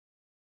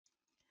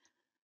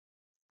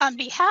On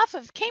behalf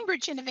of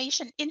Cambridge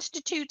Innovation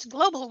Institute's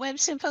Global Web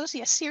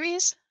Symposia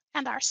series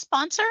and our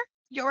sponsor,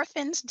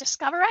 Eurofins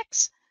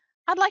DiscoverX,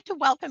 I'd like to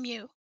welcome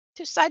you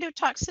to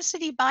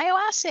Cytotoxicity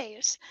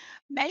Bioassays,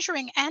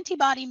 measuring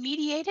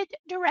antibody-mediated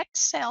direct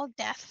cell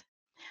death.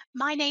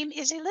 My name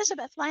is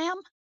Elizabeth Lamb,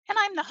 and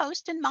I'm the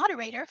host and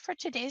moderator for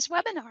today's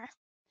webinar.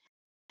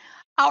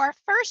 Our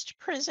first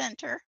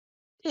presenter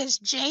is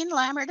Jane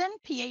Lamerton,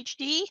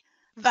 PhD,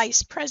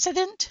 Vice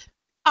President,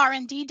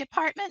 R&D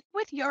Department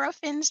with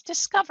Eurofins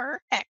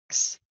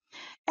DiscoverX.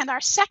 And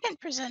our second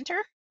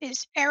presenter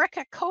is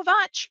Erica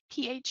Kovac,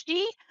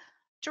 PhD,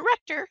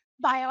 Director,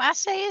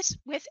 Bioassays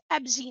with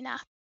Abzena.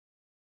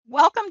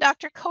 Welcome,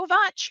 Dr.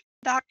 Kovac.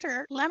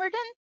 Dr. Lamerton,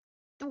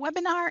 the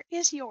webinar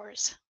is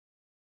yours.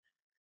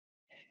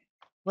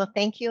 Well,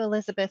 thank you,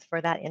 Elizabeth,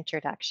 for that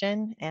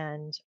introduction,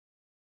 and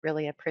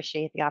really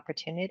appreciate the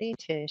opportunity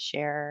to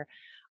share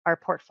our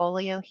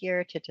portfolio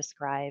here to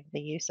describe the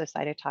use of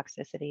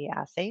cytotoxicity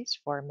assays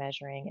for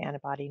measuring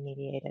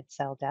antibody-mediated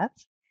cell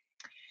death.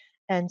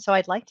 And so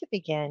I'd like to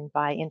begin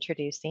by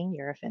introducing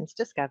Eurofins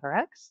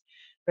DiscoverX.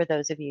 For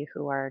those of you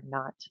who are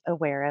not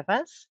aware of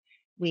us,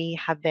 we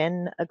have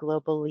been a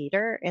global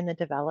leader in the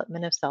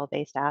development of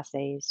cell-based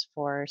assays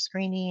for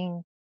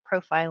screening,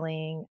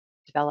 profiling,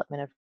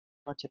 development of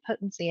relative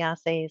potency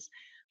assays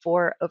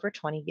for over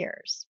 20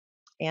 years.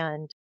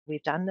 And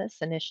we've done this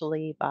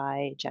initially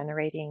by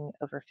generating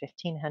over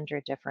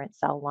 1,500 different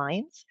cell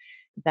lines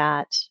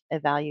that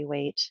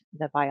evaluate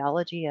the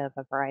biology of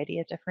a variety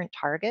of different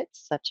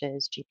targets, such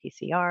as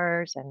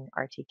GPCRs and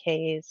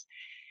RTKs.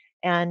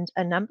 And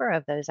a number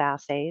of those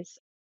assays,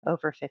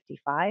 over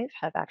 55,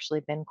 have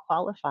actually been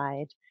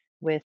qualified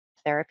with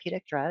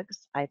therapeutic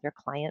drugs, either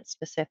client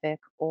specific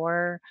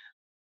or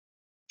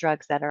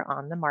drugs that are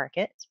on the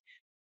market.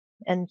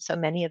 And so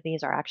many of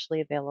these are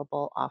actually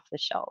available off the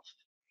shelf.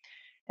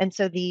 And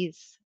so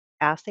these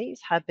assays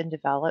have been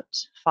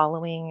developed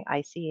following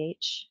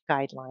ICH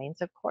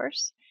guidelines, of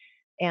course.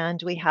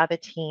 And we have a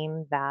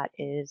team that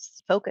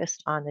is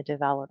focused on the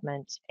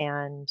development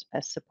and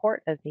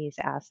support of these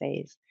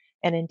assays.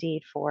 And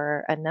indeed,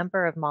 for a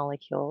number of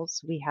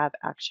molecules, we have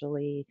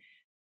actually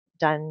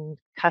done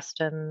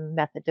custom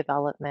method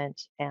development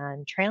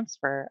and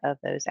transfer of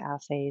those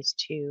assays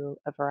to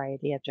a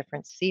variety of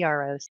different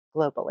CROs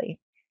globally.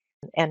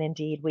 And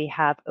indeed, we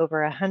have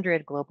over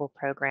 100 global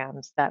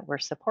programs that we're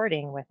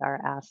supporting with our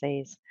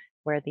assays,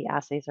 where the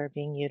assays are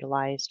being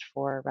utilized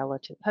for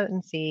relative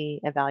potency,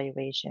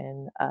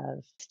 evaluation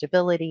of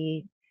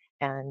stability,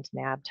 and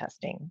NAB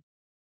testing.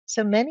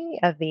 So many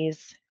of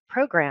these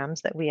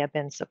programs that we have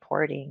been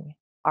supporting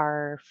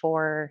are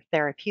for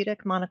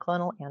therapeutic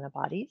monoclonal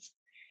antibodies.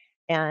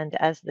 And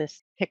as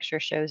this picture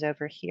shows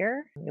over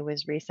here, it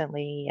was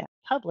recently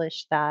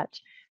published that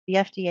the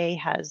FDA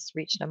has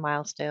reached a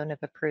milestone of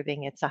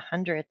approving its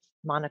 100th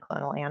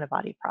monoclonal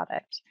antibody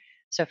product.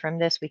 So from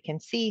this, we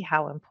can see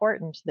how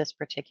important this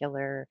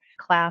particular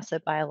class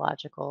of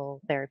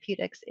biological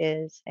therapeutics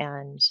is,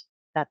 and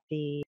that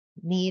the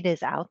need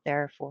is out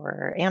there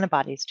for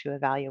antibodies to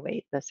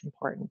evaluate this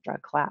important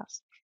drug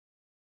class.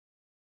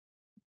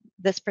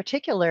 This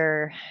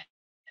particular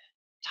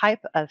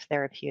type of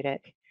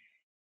therapeutic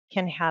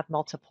can have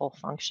multiple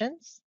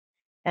functions.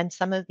 And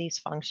some of these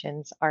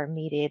functions are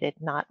mediated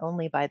not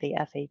only by the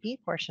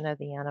FAB portion of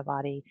the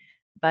antibody,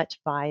 but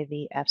by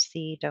the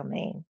FC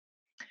domain.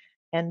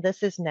 And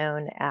this is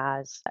known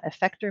as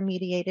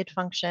effector-mediated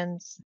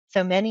functions.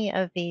 So many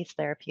of these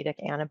therapeutic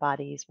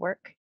antibodies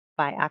work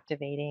by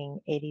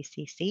activating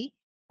ADCC,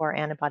 or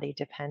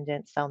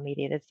antibody-dependent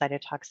cell-mediated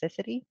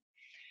cytotoxicity,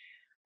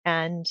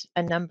 and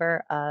a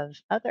number of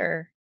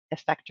other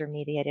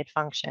effector-mediated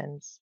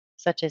functions,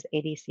 such as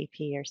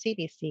ADCP or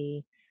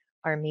CDC,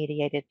 are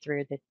mediated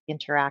through the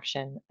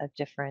interaction of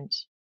different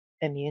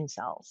immune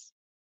cells.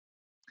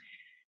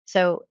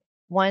 So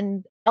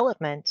one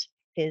element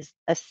is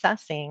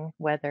assessing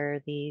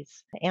whether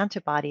these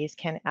antibodies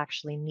can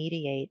actually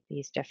mediate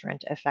these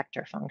different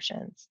effector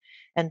functions.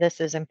 And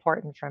this is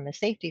important from a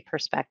safety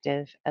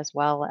perspective, as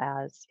well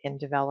as in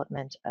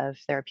development of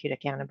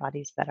therapeutic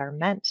antibodies that are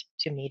meant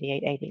to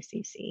mediate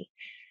ADCC.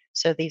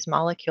 So these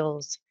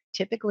molecules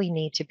typically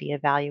need to be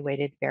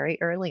evaluated very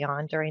early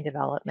on during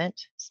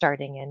development,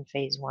 starting in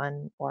phase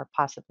 1 or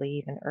possibly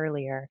even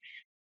earlier.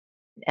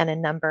 And a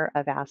number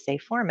of assay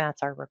formats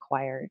are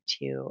required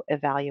to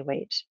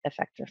evaluate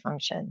effector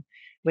function,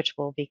 which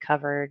will be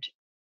covered.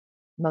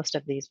 Most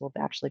of these will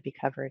actually be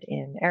covered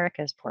in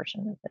Erica's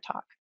portion of the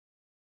talk.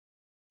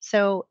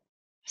 So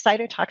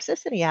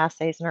cytotoxicity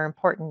assays are an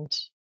important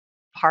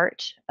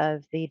part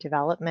of the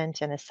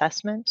development and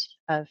assessment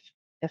of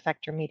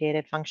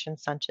effector-mediated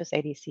functions such as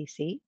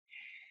ADCC.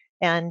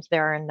 And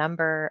there are a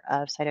number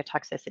of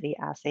cytotoxicity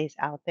assays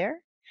out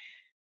there,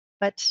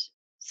 but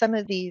some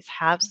of these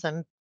have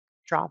some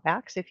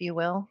drawbacks, if you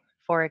will.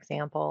 For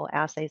example,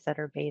 assays that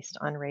are based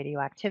on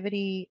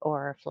radioactivity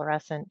or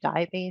fluorescent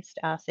dye-based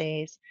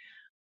assays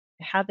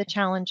have the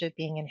challenge of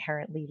being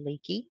inherently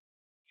leaky,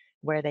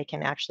 where they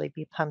can actually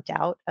be pumped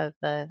out of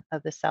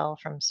the cell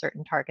from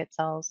certain target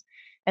cells.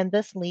 And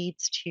this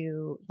leads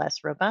to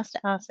less robust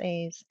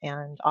assays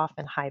and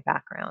often high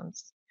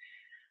backgrounds.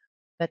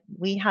 But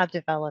we have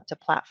developed a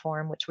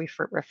platform which we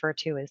refer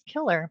to as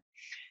KILR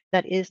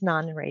that is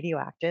non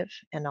radioactive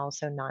and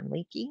also non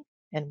leaky.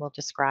 And we'll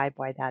describe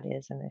why that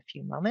is in a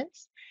few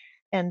moments.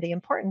 And the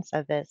importance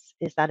of this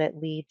is that it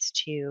leads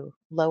to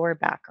lower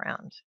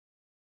background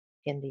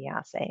in the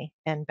assay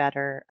and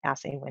better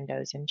assay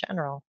windows in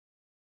general.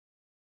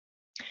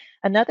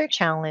 Another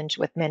challenge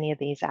with many of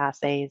these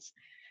assays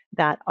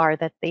that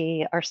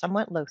they are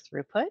somewhat low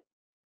throughput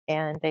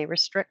and they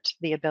restrict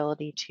the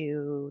ability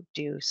to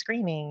do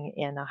screening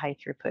in a high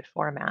throughput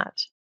format.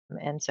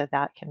 And so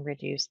that can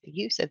reduce the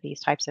use of these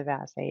types of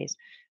assays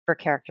for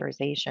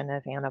characterization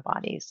of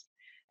antibodies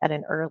at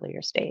an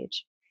earlier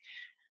stage.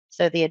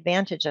 So the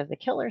advantage of the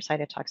KILR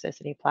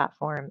cytotoxicity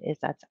platform is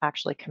that's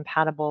actually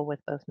compatible with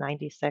both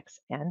 96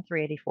 and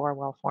 384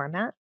 well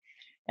format,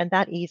 and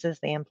that eases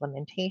the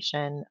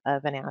implementation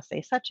of an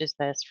assay such as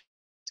this for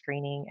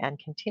screening and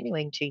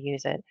continuing to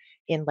use it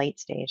in late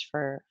stage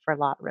for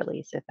lot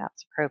release if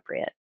that's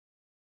appropriate.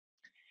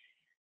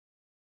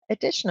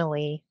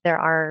 Additionally, there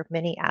are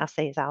many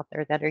assays out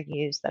there that are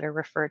used that are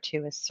referred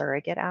to as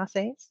surrogate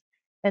assays.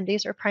 And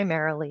these are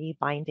primarily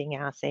binding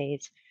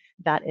assays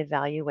that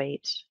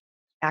evaluate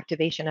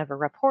activation of a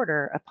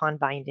reporter upon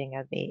binding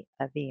of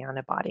the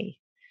antibody.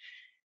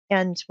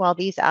 And while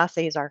these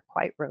assays are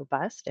quite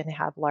robust and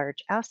have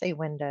large assay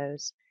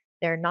windows,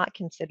 they're not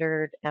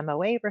considered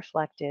MOA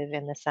reflective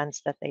in the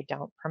sense that they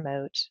don't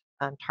promote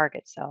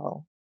target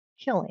cell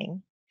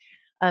killing.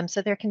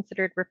 So they're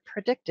considered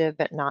predictive,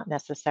 but not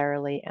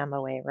necessarily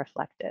MOA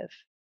reflective.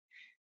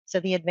 So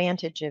the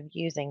advantage of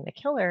using the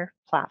KILR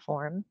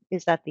platform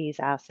is that these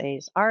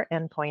assays are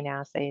endpoint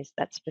assays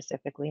that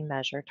specifically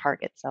measure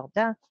target cell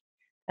death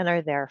and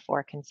are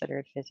therefore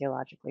considered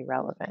physiologically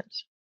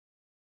relevant.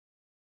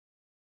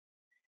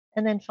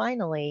 And then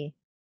finally,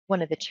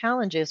 one of the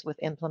challenges with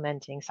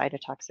implementing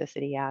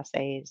cytotoxicity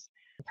assays,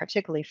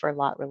 particularly for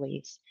lot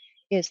release,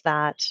 is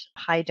that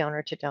high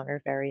donor to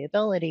donor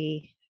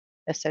variability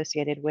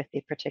associated with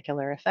the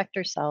particular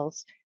effector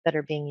cells that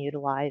are being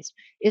utilized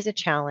is a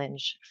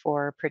challenge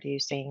for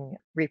producing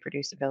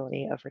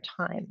reproducibility over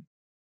time.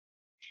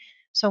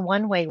 So,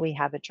 one way we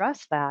have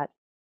addressed that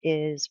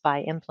is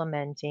by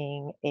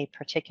implementing a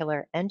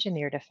particular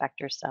engineered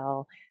effector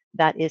cell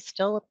that is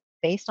still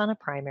based on a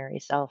primary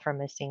cell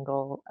from a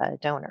single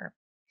donor.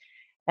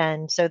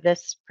 And so,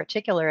 this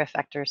particular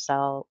effector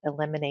cell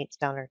eliminates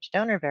donor to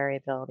donor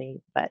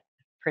variability, but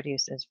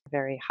produces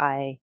very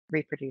high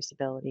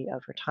reproducibility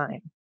over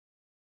time.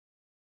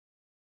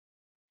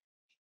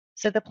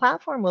 So, the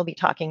platform we'll be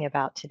talking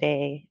about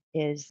today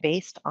is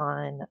based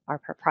on our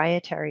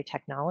proprietary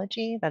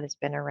technology that has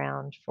been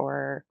around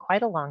for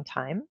quite a long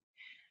time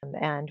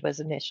and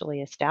was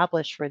initially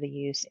established for the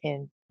use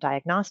in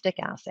diagnostic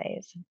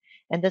assays.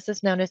 And this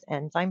is known as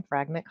enzyme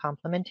fragment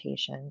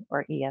complementation,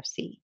 or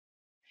EFC.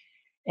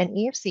 And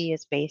EFC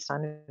is based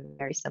on a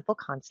very simple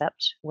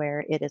concept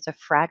where it is a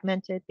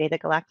fragmented beta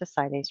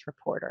galactosidase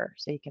reporter.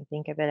 So you can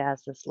think of it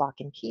as this lock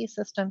and key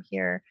system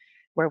here,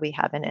 where we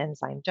have an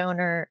enzyme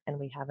donor and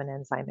we have an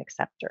enzyme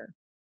acceptor.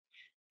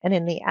 And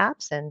in the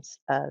absence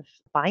of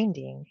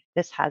binding,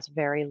 this has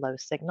very low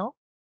signal.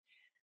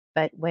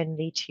 But when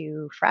the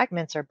two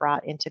fragments are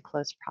brought into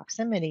close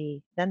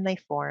proximity, then they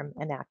form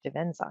an active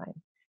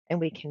enzyme. And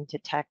we can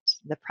detect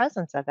the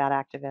presence of that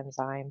active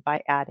enzyme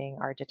by adding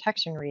our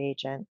detection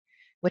reagent,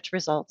 which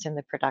results in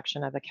the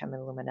production of a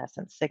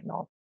chemiluminescent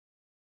signal.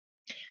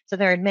 So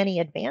there are many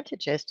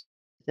advantages to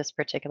this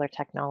particular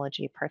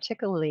technology,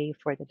 particularly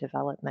for the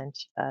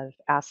development of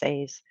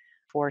assays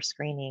for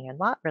screening and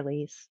lot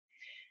release.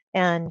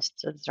 And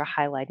so those are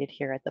highlighted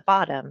here at the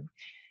bottom.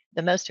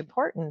 The most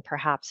important,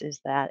 perhaps, is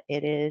that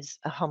it is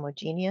a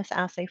homogeneous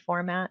assay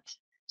format.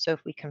 So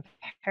if we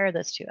compare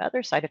this to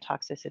other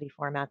cytotoxicity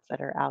formats that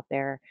are out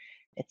there,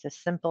 it's a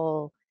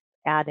simple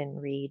add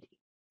and read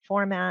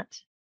format.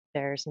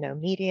 There's no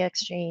media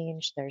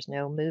exchange. There's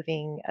no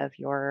moving of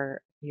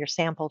your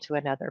sample to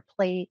another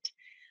plate.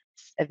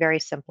 It's a very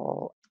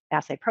simple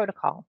assay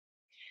protocol.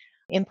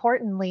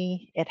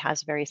 Importantly, it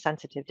has very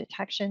sensitive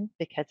detection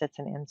because it's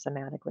an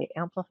enzymatically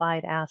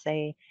amplified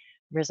assay,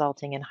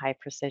 resulting in high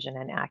precision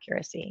and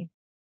accuracy.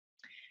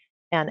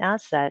 And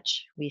as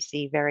such, we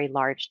see very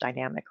large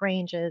dynamic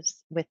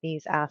ranges with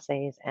these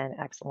assays and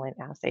excellent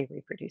assay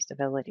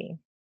reproducibility.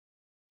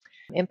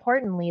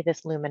 Importantly,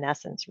 this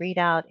luminescence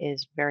readout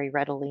is very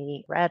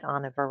readily read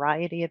on a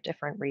variety of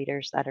different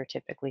readers that are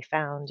typically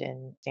found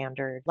in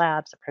standard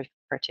labs,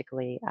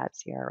 particularly at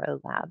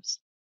CRO labs.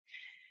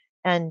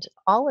 And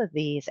all of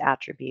these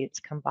attributes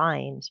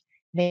combined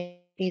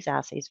make these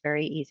assays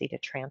very easy to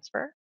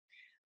transfer.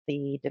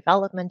 The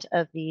development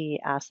of the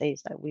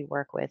assays that we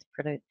work with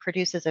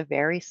produces a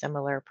very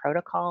similar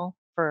protocol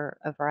for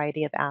a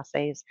variety of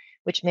assays,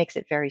 which makes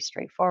it very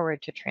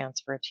straightforward to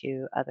transfer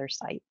to other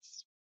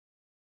sites.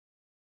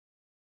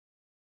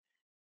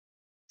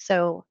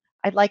 So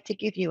I'd like to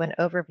give you an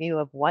overview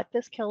of what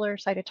this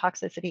KILR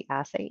cytotoxicity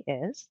assay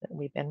is that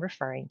we've been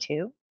referring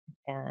to.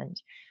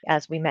 And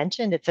as we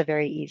mentioned, it's a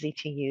very easy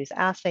to use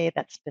assay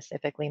that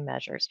specifically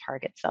measures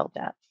target cell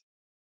death.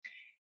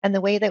 And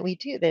the way that we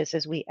do this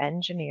is we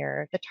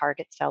engineer the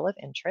target cell of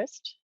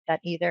interest that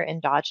either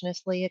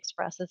endogenously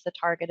expresses the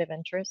target of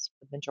interest,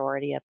 the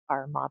majority of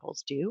our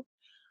models do,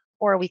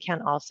 or we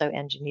can also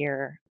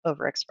engineer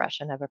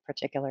overexpression of a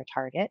particular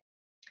target.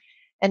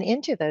 And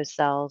into those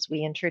cells,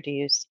 we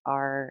introduce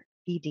our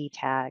ED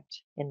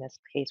tagged, in this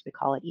case, we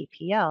call it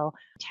EPL,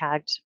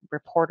 tagged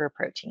reporter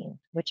protein,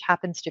 which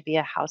happens to be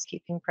a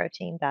housekeeping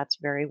protein that's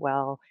very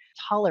well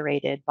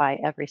tolerated by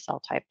every cell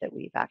type that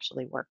we've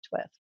actually worked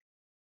with.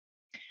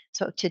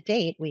 So to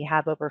date, we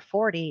have over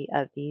 40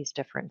 of these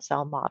different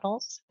cell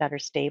models that are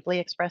stably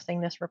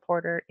expressing this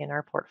reporter in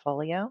our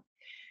portfolio.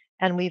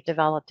 And we've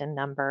developed a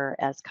number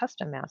as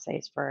custom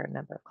assays for a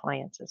number of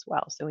clients as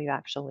well. So we've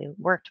actually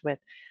worked with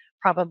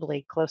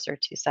probably closer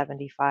to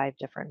 75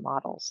 different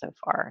models so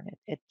far. And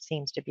it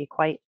seems to be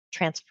quite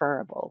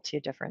transferable to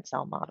different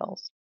cell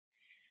models.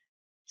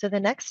 So the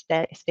next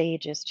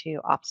stage is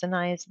to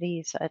opsonize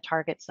these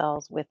target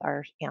cells with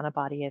our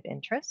antibody of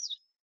interest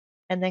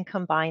and then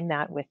combine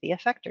that with the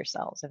effector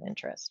cells of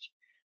interest.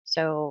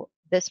 So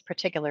this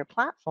particular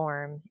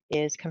platform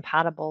is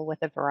compatible with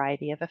a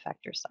variety of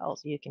effector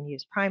cells. You can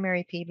use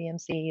primary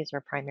PBMCs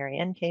or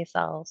primary NK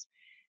cells.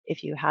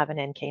 If you have an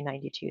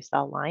NK92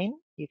 cell line,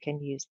 you can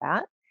use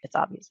that. It's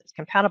obvious it's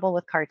compatible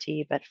with CAR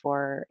T, but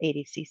for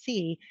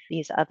ADCC,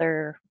 these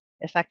other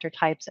effector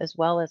types, as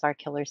well as our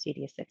killer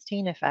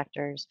CD16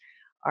 effectors,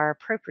 are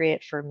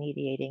appropriate for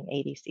mediating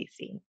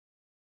ADCC.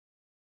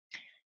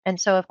 And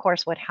so, of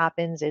course, what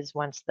happens is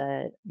once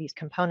these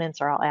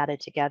components are all added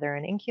together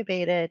and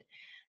incubated,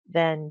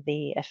 then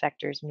the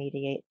effectors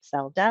mediate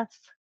cell death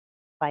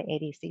by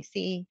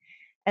ADCC,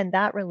 and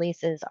that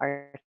releases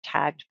our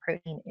tagged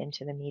protein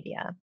into the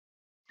media.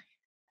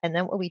 And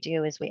then what we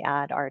do is we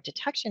add our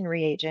detection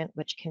reagent,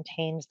 which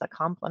contains the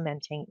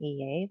complementing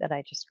EA that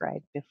I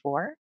described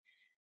before,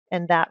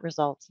 and that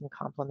results in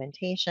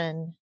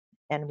complementation,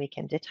 and we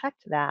can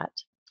detect that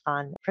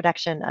on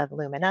production of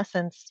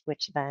luminescence,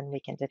 which then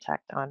we can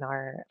detect on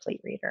our plate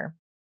reader.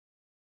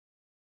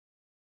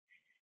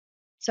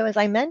 So as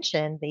I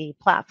mentioned, the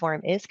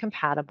platform is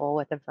compatible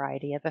with a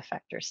variety of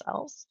effector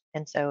cells.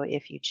 And so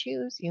if you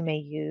choose, you may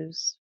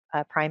use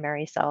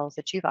primary cells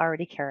that you've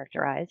already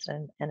characterized,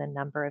 and a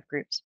number of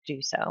groups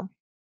do so.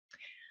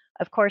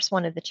 Of course,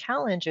 one of the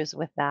challenges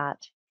with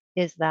that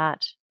is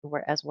that,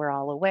 as we're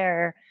all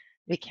aware,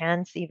 we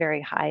can see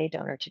very high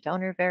donor to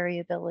donor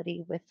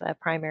variability with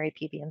primary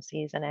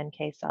PBMCs and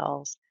NK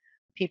cells.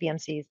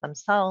 PBMCs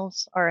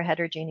themselves are a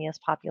heterogeneous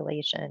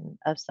population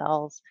of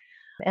cells,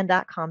 and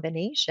that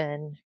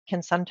combination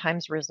can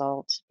sometimes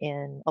result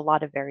in a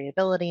lot of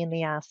variability in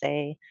the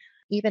assay.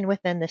 Even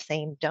within the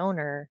same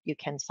donor, you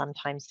can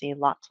sometimes see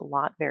lot to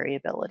lot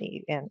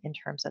variability in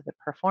terms of the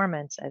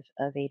performance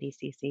of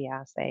ADCC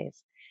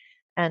assays.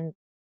 And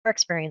our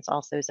experience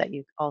also is that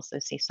you also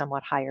see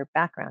somewhat higher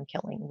background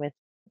killing with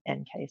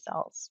NK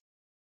cells.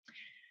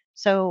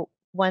 So,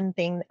 one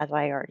thing, as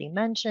I already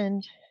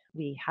mentioned,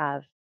 we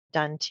have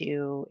done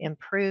to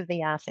improve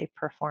the assay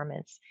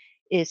performance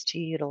is to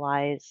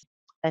utilize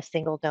a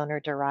single donor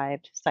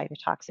derived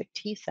cytotoxic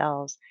T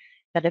cells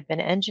that have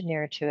been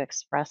engineered to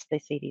express the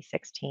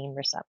CD16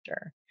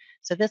 receptor.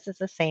 So, this is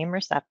the same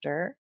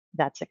receptor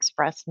that's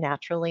expressed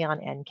naturally on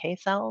NK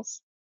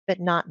cells, but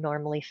not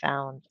normally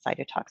found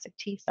cytotoxic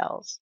T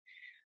cells.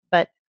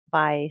 But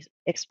by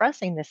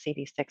expressing the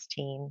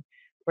CD16,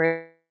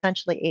 we're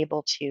essentially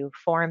able to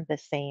form the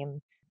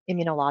same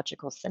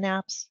immunological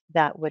synapse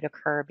that would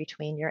occur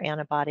between your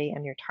antibody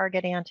and your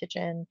target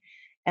antigen.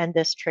 And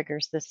this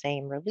triggers the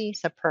same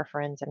release of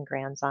perforins and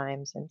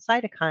granzymes and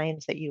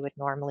cytokines that you would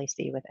normally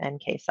see with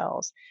NK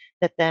cells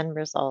that then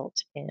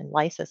result in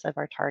lysis of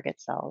our target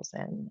cells.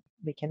 And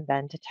we can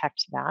then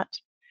detect that.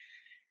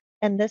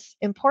 And this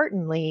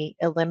importantly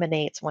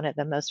eliminates one of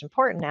the most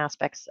important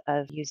aspects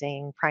of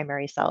using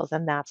primary cells,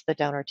 and that's the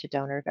donor to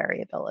donor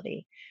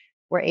variability.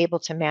 We're able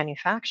to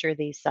manufacture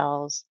these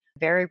cells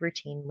very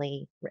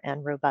routinely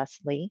and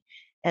robustly,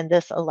 and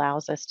this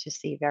allows us to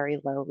see very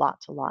low lot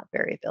to lot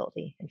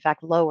variability, in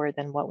fact, lower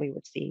than what we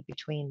would see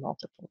between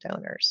multiple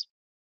donors.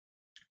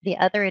 The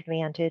other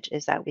advantage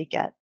is that we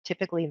get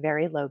typically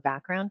very low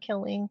background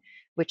killing,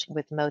 which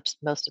with most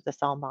of the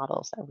cell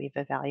models that we've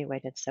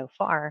evaluated so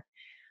far,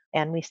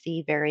 and we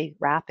see very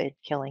rapid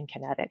killing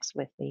kinetics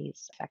with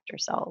these effector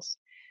cells.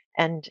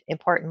 And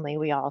importantly,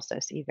 we also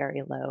see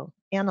very low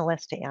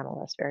analyst to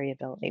analyst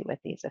variability with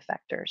these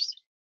effectors.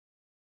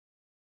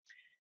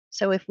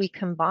 So if we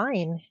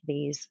combine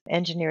these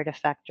engineered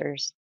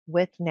effectors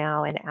with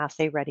now an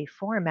assay ready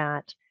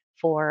format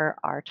for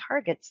our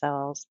target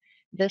cells,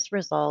 this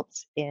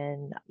results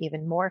in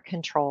even more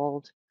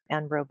controlled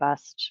and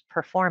robust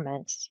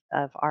performance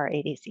of our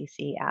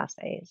ADCC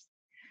assays.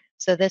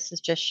 So this is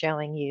just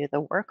showing you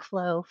the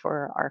workflow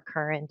for our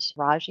current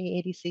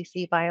Raji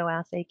ADCC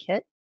bioassay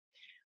kit,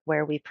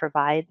 where we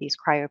provide these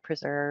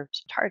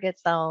cryopreserved target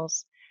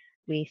cells.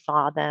 We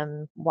thaw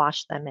them,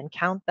 wash them, and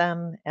count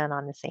them, and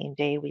on the same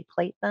day we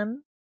plate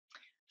them.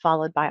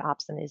 followed by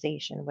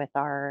opsonization with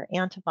our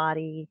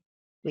antibody.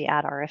 We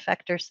add our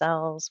effector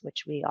cells,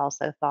 which we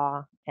also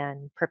thaw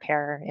and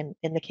prepare.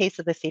 In the case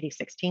of the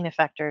CD16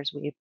 effectors,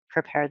 we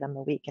prepare them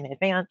a week in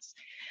advance.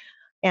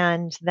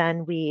 And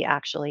then we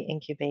actually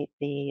incubate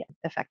the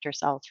effector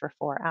cells for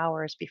 4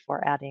 hours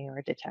before adding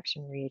our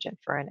detection reagent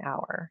for an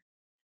hour.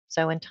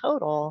 So in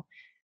total,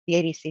 the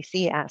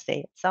ADCC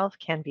assay itself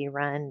can be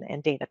run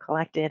and data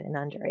collected in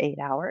under 8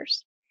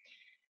 hours.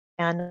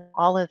 And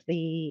all of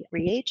the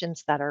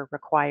reagents that are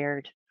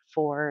required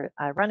for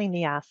running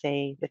the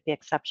assay, with the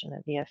exception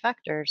of the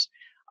effectors,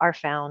 are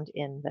found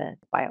in the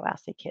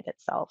bioassay kit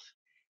itself.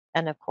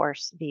 And of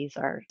course, these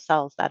are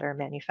cells that are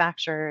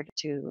manufactured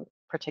to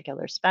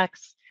particular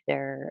specs.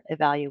 They're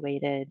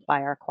evaluated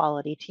by our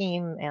quality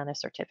team, and a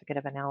certificate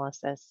of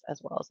analysis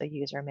as well as a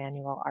user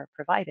manual are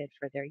provided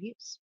for their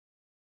use.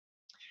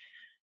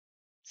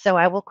 So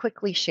I will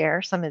quickly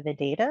share some of the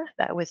data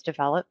that was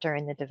developed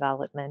during the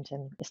development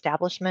and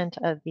establishment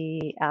of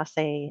the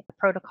assay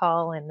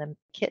protocol and the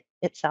kit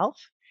itself.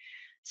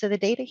 So the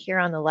data here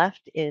on the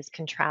left is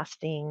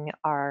contrasting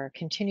our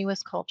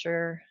continuous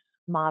culture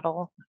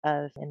model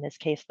of, in this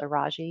case, the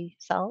Raji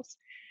cells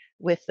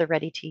with the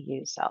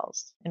ready-to-use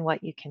cells. And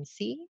what you can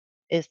see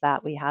is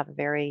that we have a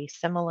very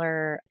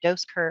similar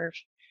dose curve.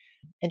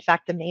 In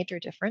fact, the major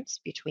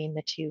difference between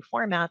the two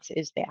formats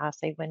is the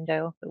assay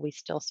window, but we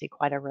still see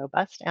quite a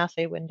robust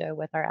assay window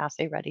with our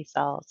assay ready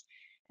cells.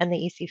 And the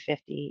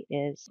EC50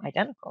 is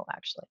identical,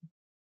 actually.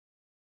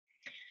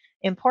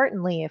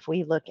 Importantly, if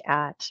we look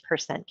at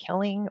percent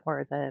killing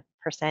or the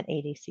percent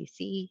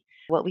ADCC,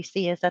 what we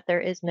see is that there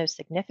is no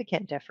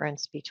significant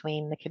difference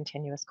between the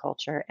continuous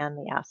culture and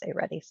the assay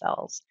ready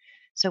cells.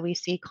 So we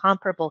see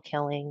comparable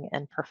killing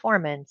and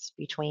performance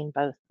between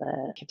both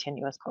the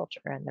continuous culture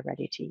and the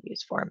ready to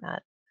use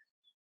format.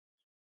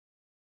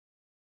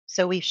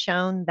 So we've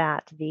shown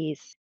that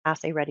these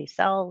assay-ready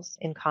cells,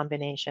 in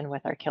combination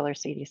with our KILR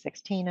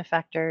CD16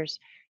 effectors,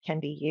 can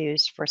be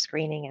used for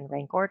screening and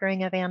rank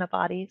ordering of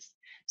antibodies.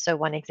 So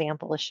one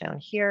example is shown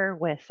here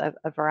with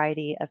a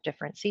variety of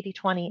different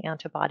CD20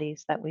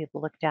 antibodies that we've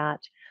looked at.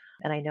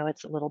 And I know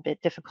it's a little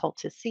bit difficult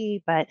to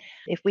see, but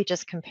if we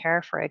just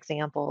compare, for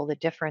example, the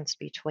difference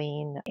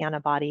between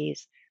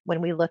antibodies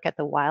when we look at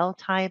the wild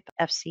type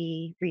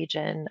FC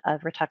region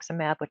of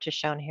rituximab, which is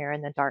shown here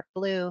in the dark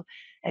blue,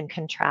 and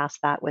contrast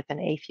that with an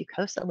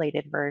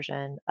afucosylated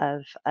version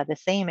of the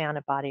same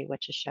antibody,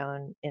 which is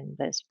shown in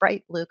this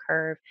bright blue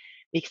curve,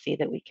 we see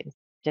that we can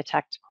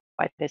detect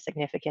quite a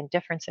significant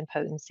difference in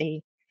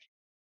potency.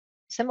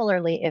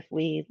 Similarly, if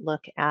we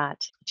look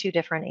at two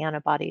different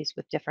antibodies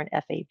with different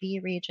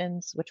FAB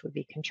regions, which would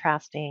be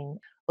contrasting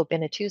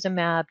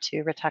obinutuzumab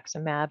to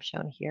rituximab,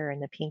 shown here in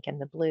the pink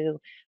and the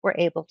blue, we're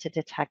able to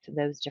detect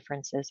those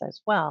differences as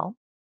well.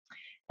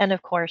 And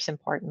of course,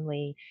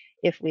 importantly,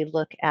 if we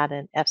look at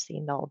an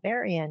FC null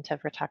variant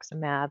of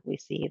rituximab, we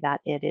see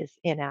that it is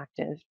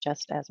inactive,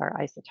 just as our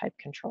isotype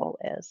control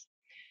is.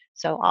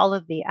 So all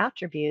of the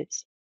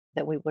attributes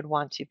that we would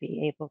want to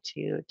be able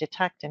to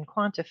detect and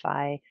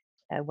quantify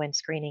when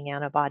screening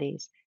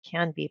antibodies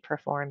can be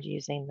performed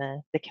using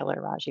the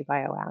KILR Raji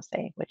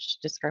bioassay, which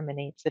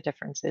discriminates the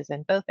differences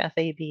in both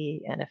FAB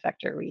and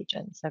effector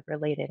regions of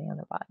related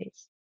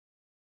antibodies.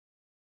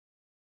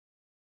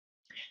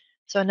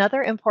 So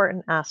another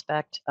important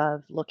aspect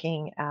of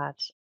looking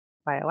at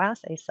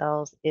bioassay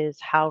cells is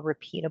how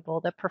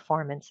repeatable the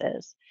performance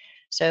is.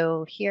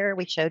 So here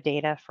we show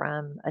data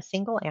from a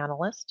single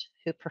analyst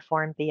who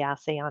performed the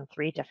assay on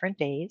 3 different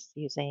days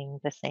using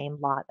the same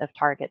lot of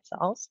target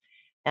cells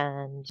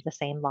and the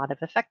same lot of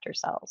effector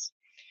cells.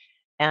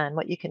 And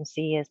what you can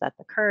see is that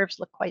the curves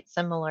look quite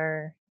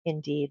similar.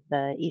 Indeed,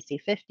 the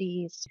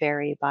EC50s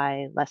vary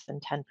by less than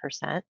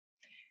 10%,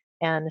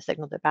 and the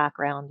signal to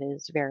background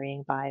is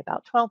varying by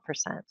about 12%.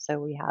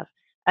 So we have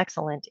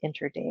excellent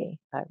interday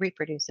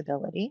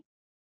reproducibility.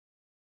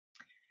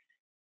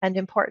 And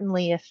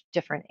importantly, if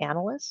different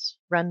analysts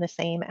run the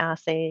same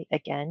assay,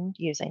 again,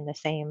 using the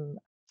same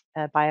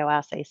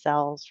bioassay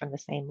cells from the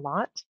same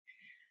lot,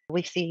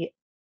 we see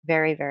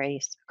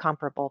very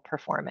comparable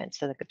performance.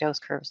 So the dose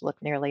curves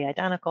look nearly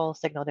identical,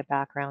 signal to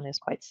background is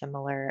quite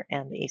similar,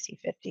 and the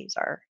AC50s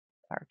are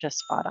just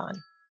spot on.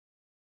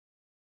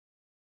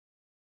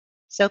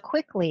 So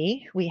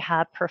quickly, we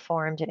have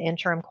performed an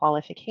interim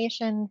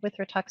qualification with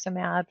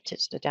rituximab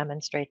to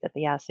demonstrate that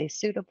the assay is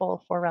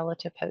suitable for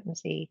relative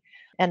potency.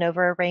 And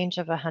over a range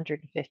of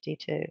 150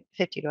 to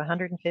 50 to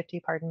 150,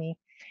 pardon me,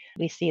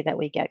 we see that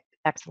we get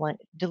excellent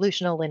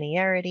dilutional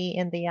linearity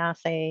in the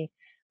assay.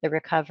 The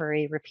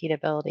recovery,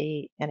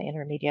 repeatability, and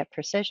intermediate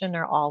precision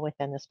are all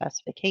within the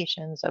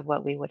specifications of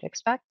what we would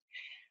expect.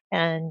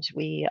 And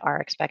we are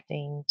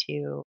expecting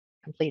to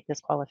complete this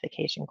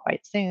qualification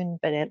quite soon,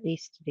 but at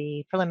least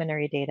the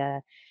preliminary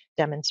data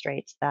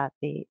demonstrates that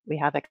we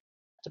have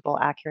acceptable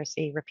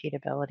accuracy,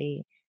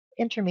 repeatability,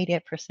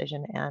 intermediate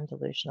precision, and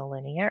dilutional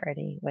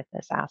linearity with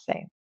this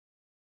assay.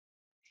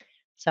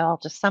 So I'll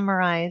just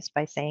summarize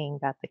by saying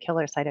that the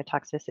KILR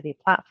cytotoxicity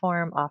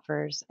platform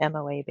offers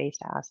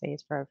MOA-based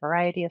assays for a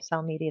variety of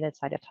cell-mediated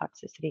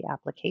cytotoxicity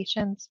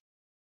applications.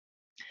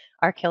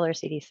 Our killer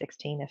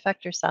CD16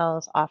 effector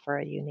cells offer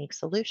a unique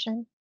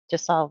solution to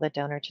solve the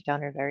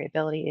donor-to-donor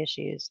variability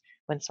issues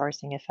when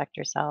sourcing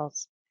effector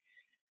cells.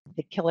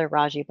 The KILR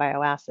Raji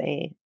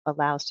bioassay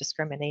allows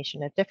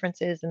discrimination of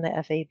differences in the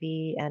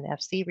FAB and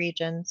FC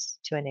regions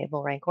to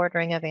enable rank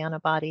ordering of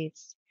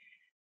antibodies.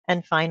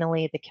 And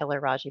finally, the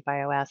KILR Raji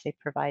bioassay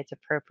provides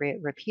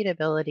appropriate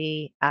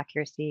repeatability,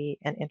 accuracy,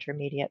 and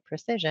intermediate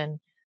precision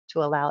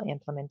to allow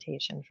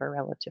implementation for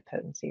relative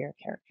potency or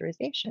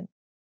characterization.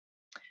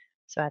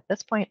 So at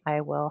this point, I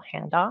will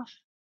hand off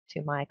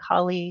to my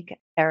colleague,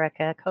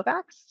 Erica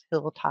Kovacs, who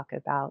will talk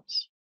about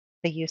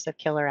the use of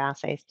killer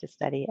assays to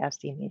study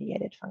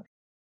FC-mediated function.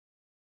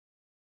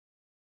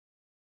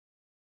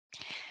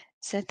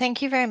 So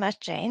thank you very much,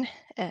 Jane.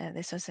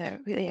 This was a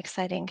really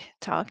exciting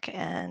talk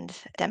and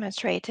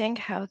demonstrating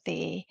how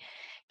the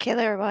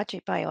KILR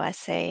Raji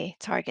bioassay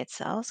target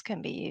cells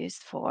can be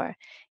used for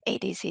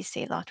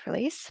ADCC lot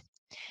release.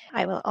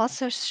 I will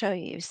also show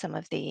you some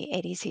of the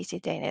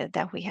ADCC data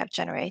that we have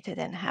generated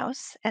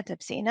in-house at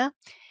Epsina,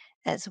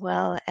 as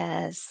well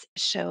as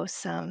show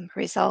some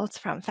results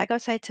from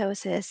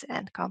phagocytosis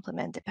and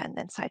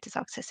complement-dependent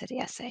cytotoxicity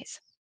assays.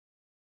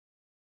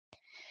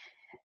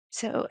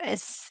 So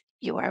as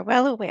you are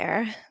well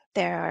aware,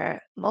 there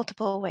are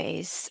multiple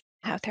ways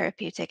how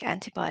therapeutic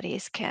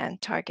antibodies can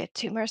target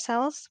tumor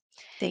cells.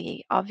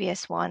 The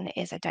obvious one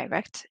is a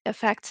direct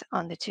effect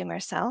on the tumor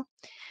cell,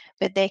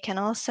 but they can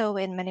also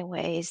in many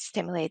ways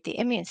stimulate the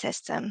immune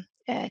system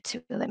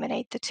to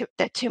eliminate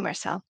the tumor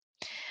cell.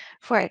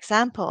 For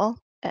example,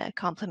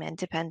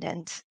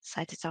 complement-dependent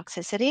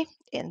cytotoxicity.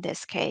 In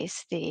this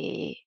case,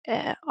 the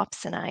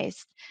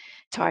opsonized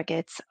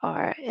targets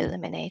are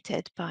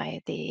eliminated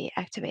by the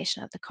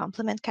activation of the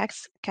complement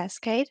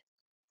cascade.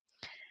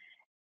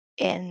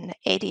 In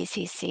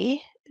ADCC,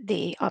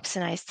 the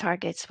opsonized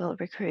targets will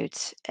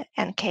recruit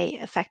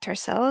NK effector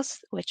cells,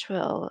 which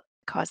will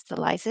cause the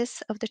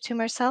lysis of the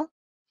tumor cell.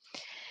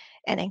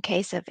 And in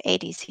case of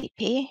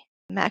ADCP,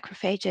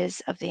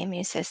 macrophages of the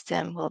immune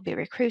system will be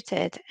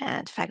recruited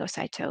and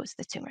phagocytose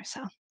the tumor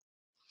cell.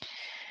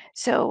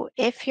 So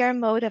if your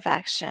mode of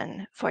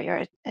action for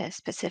your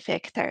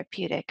specific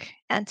therapeutic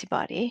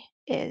antibody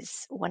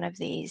is one of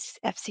these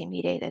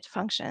FC-mediated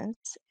functions,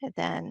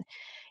 then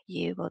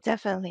you will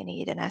definitely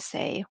need an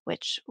assay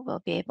which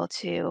will be able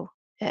to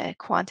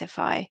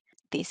quantify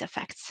these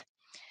effects.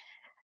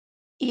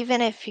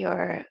 Even if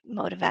your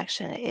mode of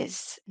action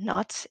is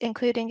not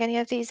including any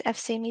of these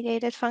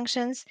FC-mediated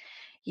functions,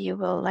 you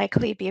will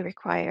likely be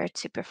required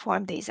to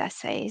perform these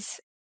assays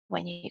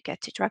when you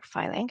get to drug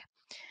filing,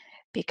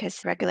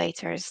 because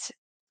regulators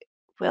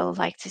will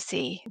like to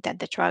see that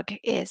the drug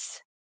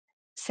is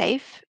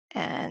safe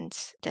and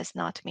does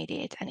not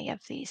mediate any of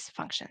these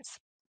functions.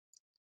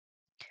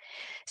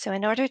 So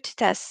in order to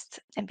test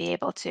and be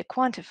able to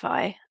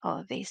quantify all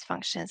of these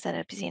functions at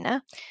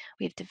Epsina,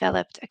 we've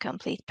developed a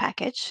complete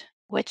package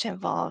which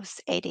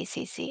involves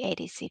ADCC,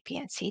 ADCP,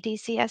 and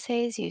CDC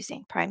assays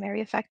using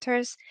primary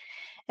effectors,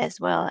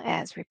 as well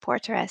as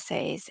reporter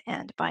assays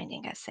and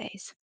binding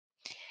assays.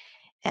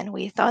 And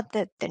we thought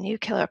that the new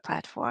KILR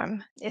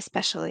platform,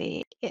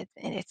 especially in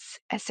its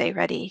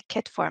assay-ready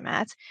kit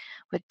format,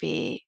 would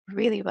be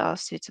really well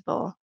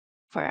suitable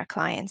for our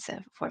clients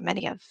and for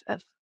many of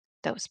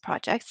those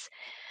projects.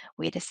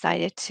 We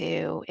decided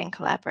to, in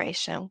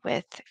collaboration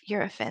with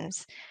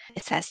Eurofins,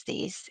 assess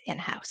these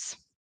in-house.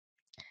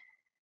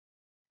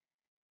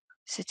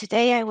 So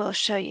today I will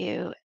show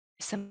you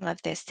some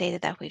of this data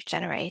that we've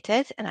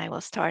generated, and I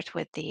will start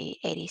with the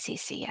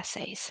ADCC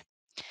assays.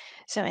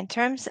 So in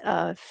terms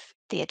of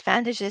the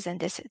advantages and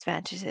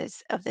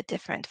disadvantages of the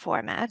different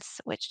formats,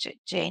 which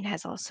Jane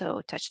has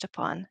also touched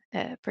upon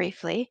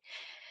briefly,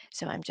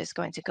 so I'm just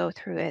going to go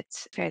through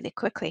it fairly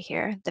quickly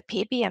here. The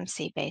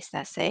PBMC-based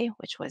assay,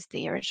 which was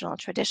the original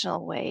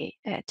traditional way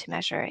to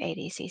measure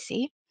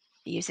ADCC,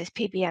 uses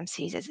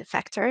PBMCs as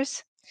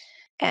effectors,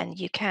 and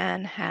you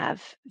can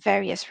have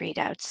various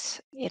readouts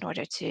in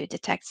order to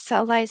detect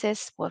cell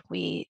lysis. What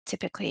we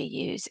typically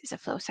use is a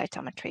flow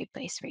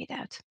cytometry-based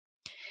readout.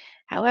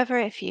 However,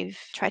 if you've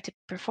tried to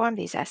perform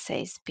these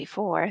assays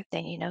before,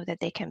 then you know that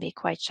they can be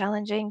quite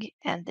challenging,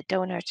 and the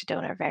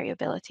donor-to-donor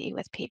variability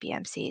with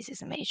PBMCs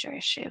is a major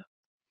issue.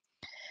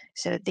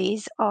 So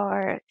these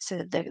are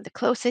the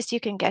closest you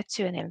can get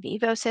to an in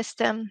vivo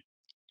system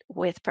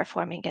with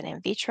performing an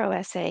in vitro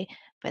assay,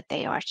 but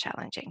they are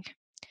challenging.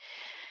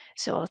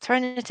 So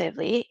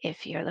alternatively,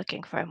 if you're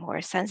looking for a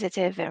more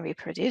sensitive and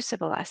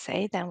reproducible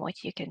assay, then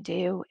what you can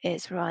do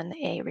is run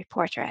a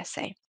reporter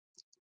assay.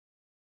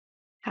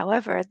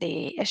 However,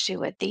 the issue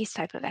with these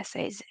type of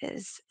assays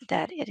is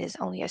that it is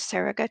only a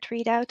surrogate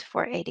readout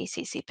for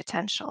ADCC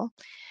potential,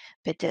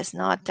 but does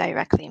not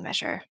directly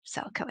measure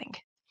cell killing.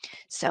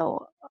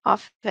 So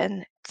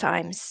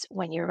oftentimes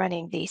when you're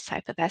running these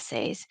type of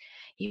assays,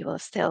 you will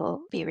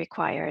still be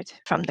required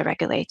from the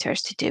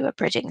regulators to do a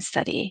bridging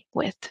study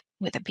with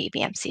a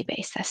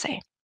PBMC-based assay.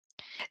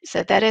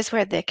 So that is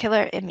where the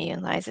KILR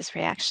immune lysis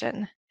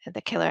reaction,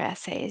 the KILR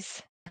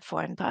assays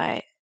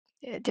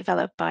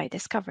developed by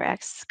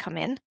DiscoverX come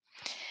in.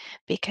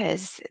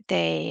 because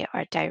they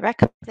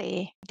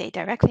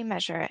directly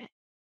measure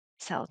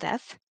cell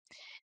death,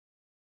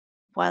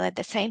 while at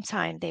the same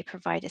time they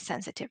provide a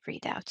sensitive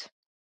readout.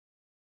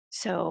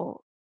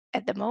 So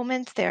at the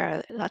moment, there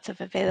are lots of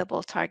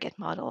available target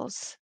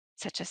models,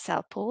 such as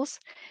cell pools,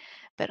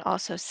 but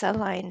also cell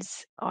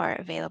lines are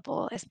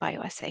available as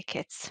bioassay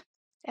kits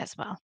as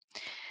well.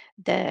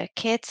 The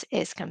kit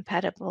is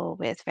compatible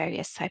with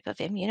various types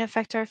of immune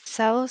effector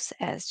cells,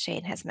 as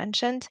Jane has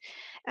mentioned.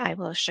 I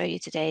will show you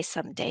today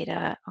some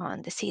data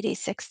on the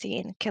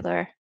CD16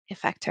 killer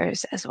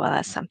effectors as well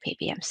as some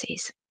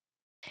PBMCs.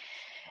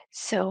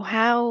 So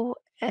how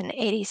an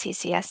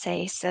ADCC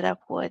assay setup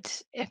would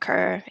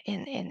occur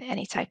in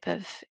any type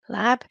of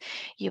lab,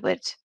 you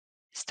would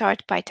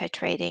start by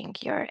titrating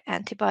your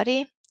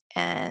antibody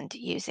and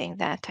using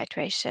that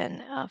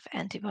titration of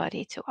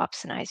antibody to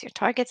opsonize your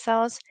target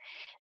cells.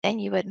 Then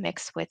you would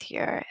mix with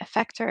your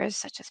effectors,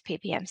 such as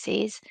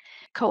PBMCs,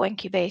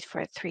 co-incubate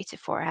for 3 to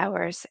 4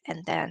 hours,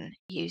 and then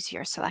use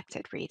your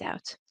selected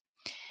readout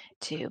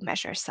to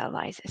measure cell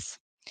lysis.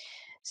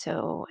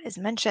 So as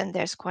mentioned,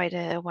 there's quite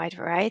a wide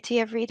variety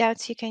of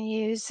readouts you can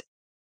use.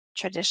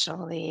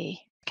 Traditionally,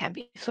 can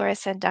be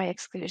fluorescent dye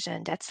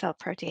exclusion, dead cell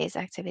protease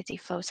activity,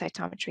 flow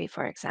cytometry,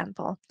 for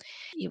example.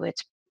 You would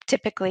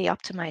typically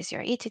optimize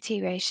your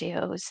E/T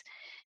ratios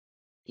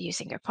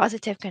using your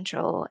positive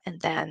control, and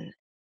then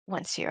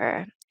once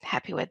you're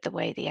happy with the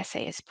way the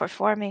assay is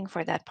performing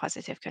for that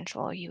positive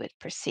control, you would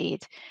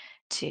proceed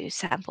to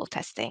sample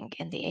testing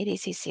in the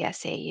ADCC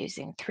assay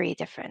using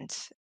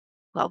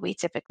we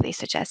typically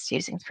suggest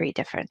using 3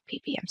 different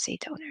PBMC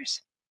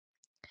donors.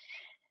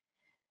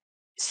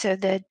 So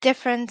the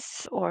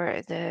difference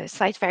or the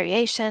slight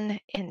variation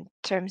in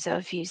terms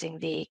of using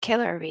the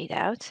KILR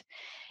readout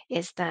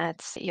is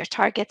that your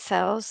target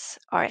cells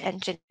are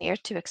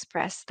engineered to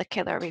express the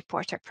KILR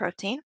reporter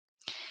protein.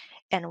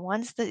 And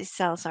once these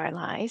cells are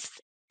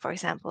lysed, for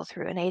example,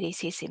 through an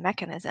ADCC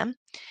mechanism,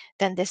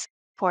 then this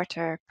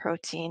reporter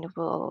protein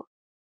will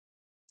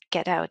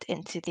get out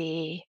into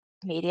the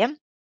medium.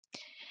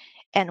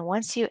 And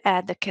once you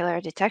add the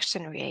KILR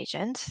detection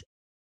reagent,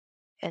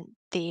 and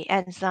the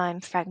enzyme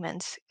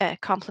fragment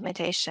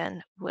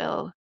complementation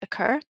will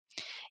occur,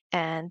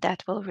 and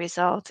that will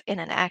result in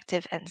an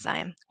active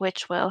enzyme,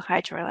 which will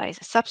hydrolyze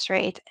a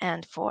substrate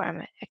and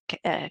form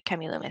a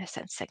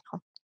chemiluminescent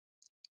signal.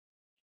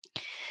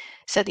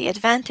 So the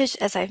advantage,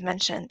 as I've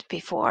mentioned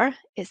before,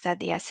 is that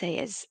the assay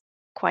is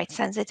quite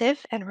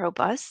sensitive and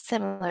robust,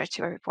 similar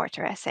to a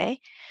reporter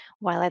assay,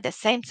 while at the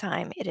same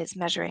time it is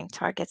measuring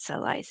target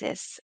cell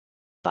lysis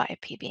by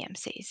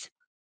PBMCs.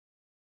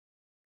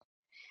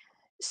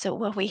 So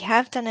what we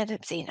have done at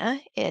Epzina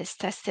is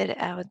tested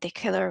out the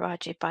KILR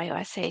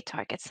bioassay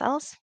target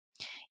cells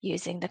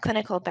using the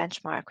clinical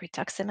benchmark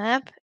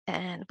rituximab,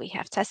 and we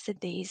have tested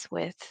these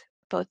with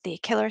both the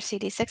KILR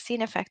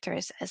CD16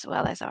 effectors as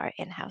well as our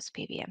in-house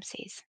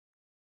PBMCs.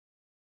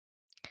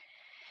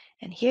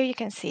 And here you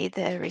can see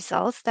the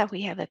results that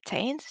we have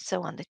obtained.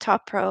 So on the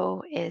top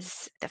row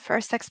is the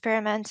first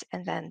experiment,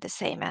 and then the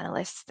same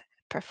analyst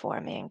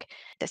performing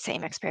the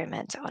same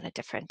experiment on a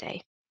different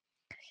day.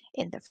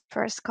 In the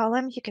first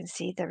column, you can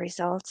see the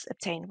results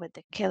obtained with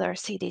the KILR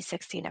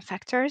CD16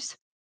 effectors.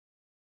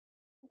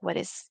 What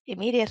is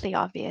immediately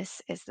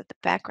obvious is that the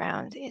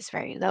background is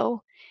very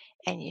low,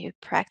 and you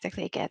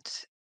practically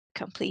get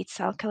complete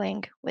cell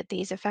killing with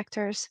these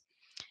effectors,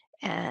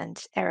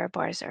 and error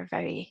bars are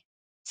very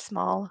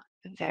small,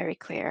 very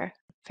clear,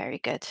 very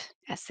good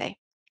assay.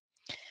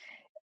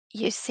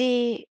 You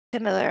see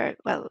similar,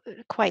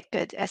 quite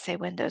good assay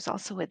windows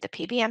also with the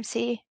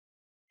PBMC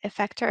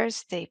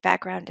effectors. The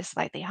background is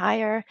slightly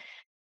higher.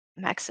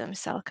 Maximum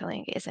cell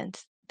killing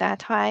isn't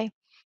that high,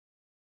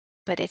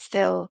 but it's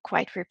still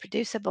quite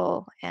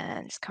reproducible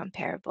and is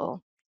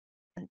comparable.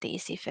 And the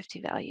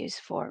EC50 values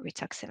for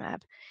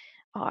rituximab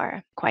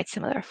are quite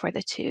similar for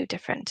the 2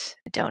 different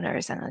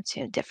donors and on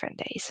 2 different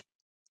days.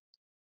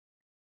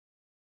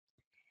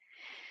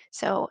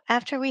 So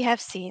after we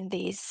have seen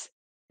this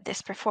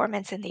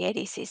performance in the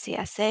ADCC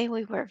assay,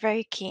 we were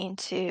very keen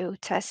to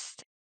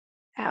test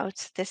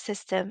out the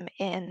system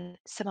in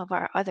some of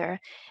our other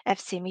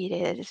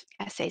FC-mediated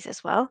assays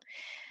as well,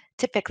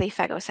 typically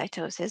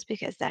phagocytosis,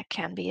 because that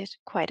can be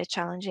quite a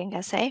challenging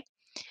assay.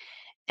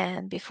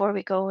 And before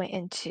we go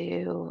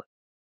into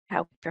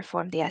how we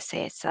perform the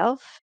assay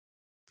itself,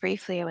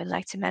 briefly I would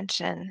like to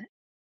mention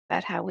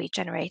about how we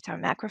generate our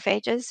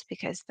macrophages,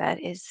 because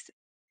that is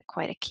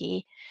quite a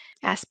key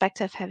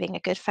aspect of having a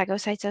good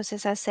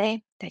phagocytosis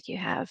assay, that you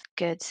have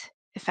good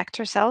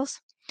effector cells.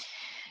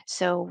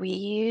 So we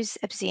use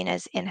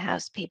Epzina's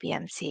in-house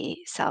PBMC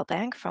cell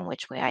bank from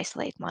which we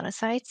isolate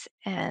monocytes,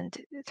 and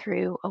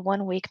through a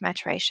 1-week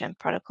maturation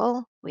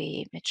protocol,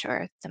 we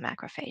mature the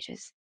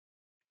macrophages.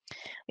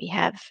 We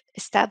have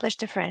established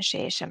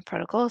differentiation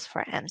protocols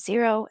for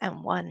M0,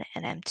 M1,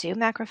 and M2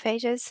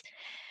 macrophages,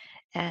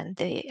 and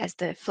as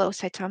the flow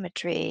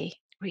cytometry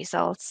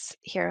results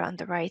here on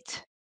the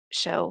right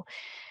show,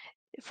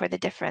 for the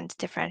different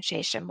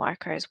differentiation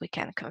markers, we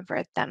can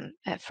convert them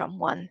from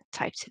one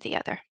type to the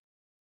other.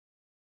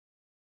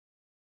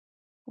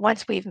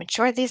 Once we've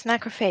matured these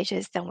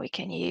macrophages, then we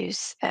can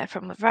use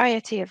from a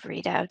variety of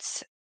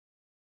readouts.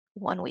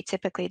 One we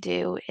typically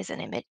do is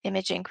an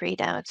imaging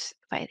readout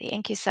by the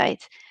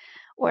IncuCyte,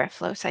 or a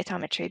flow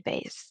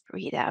cytometry-based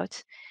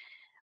readout,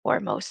 or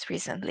most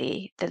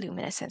recently, the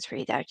luminescence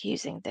readout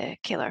using the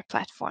KILR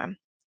platform,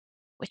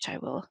 which I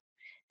will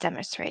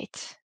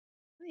demonstrate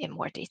in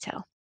more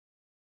detail.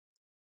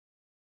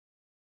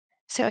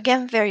 So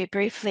again, very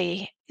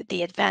briefly,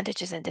 the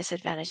advantages and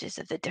disadvantages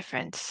of the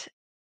different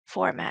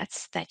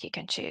formats that you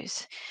can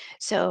choose.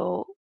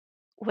 So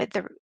with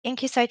the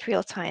IncuCyte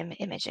real-time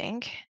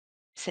imaging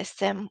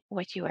system,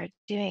 what you are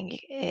doing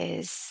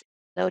is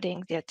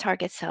loading the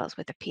target cells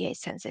with a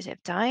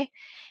pH-sensitive dye,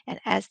 and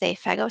as they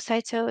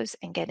phagocytose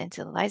and get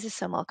into the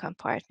lysosomal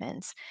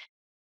compartments,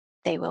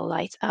 they will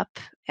light up,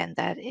 and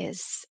that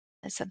is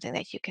something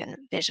that you can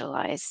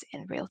visualize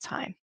in real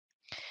time.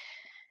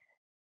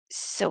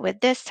 So with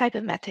this type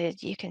of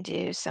method, you can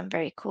do some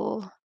very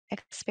cool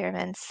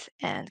experiments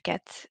and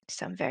get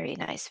some very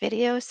nice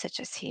videos,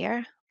 such as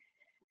here.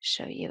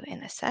 Show you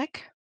in a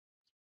sec.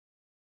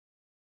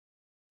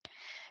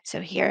 So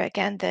here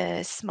again,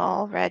 the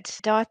small red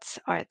dots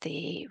are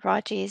the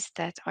Rajis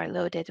that are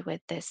loaded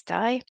with this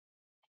dye,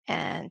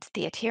 and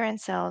the adherent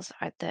cells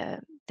are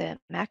the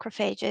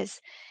macrophages.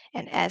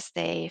 And as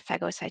they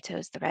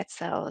phagocytose the red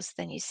cells,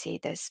 then you see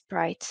this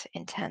bright,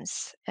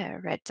 intense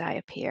red dye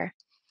appear,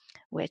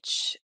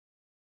 which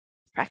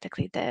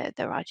practically the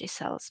Raji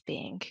cells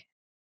being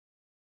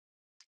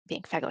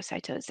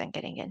phagocytosed and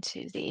getting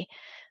into the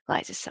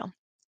lysosome.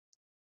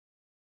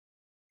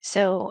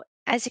 So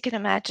as you can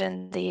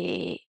imagine,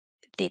 the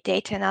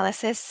data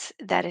analysis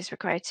that is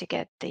required to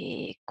get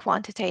the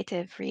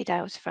quantitative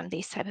readouts from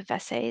these type of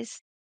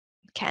assays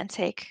can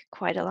take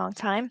quite a long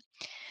time.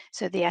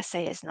 So the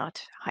assay is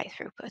not high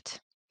throughput.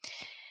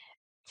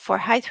 For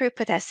high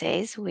throughput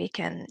assays, we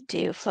can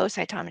do flow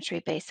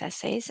cytometry based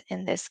assays.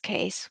 In this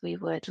case, we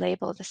would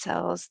label the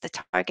cells, the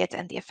target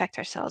and the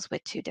effector cells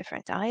with two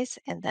different dyes,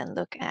 and then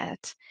look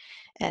at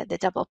the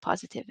double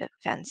positive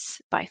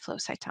events by flow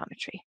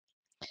cytometry.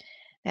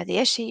 Now, the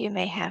issue you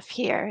may have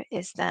here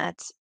is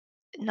that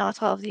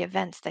not all of the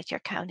events that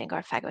you're counting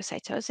are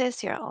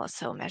phagocytosis, you're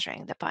also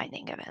measuring the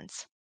binding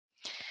events.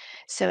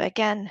 So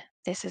again,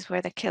 this is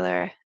where the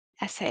KILR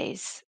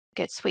assays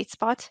good sweet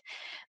spot,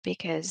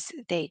 because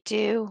they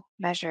do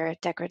measure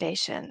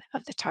degradation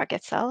of the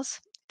target cells.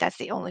 That's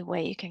the only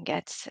way you can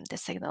get the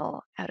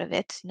signal out of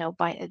it. No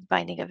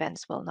binding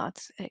events will not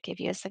give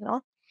you a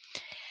signal.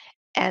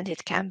 And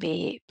it can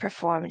be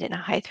performed in a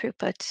high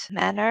throughput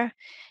manner,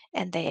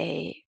 and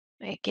they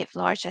give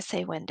large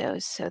assay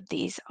windows. So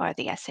these are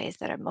the assays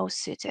that are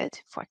most suited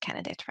for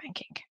candidate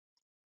ranking.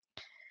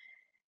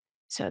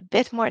 So a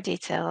bit more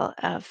detail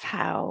of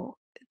how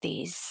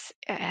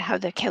how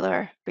the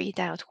KILR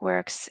readout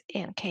works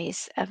in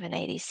case of an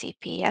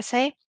ADCP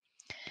assay.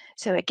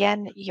 So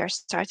again, you're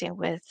starting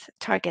with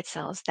target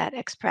cells that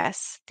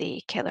express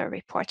the KILR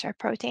reporter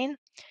protein.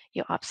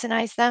 You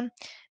opsonize them,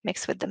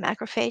 mix with the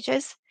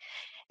macrophages,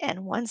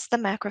 and once the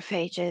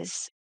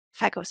macrophages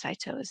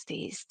phagocytose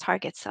these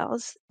target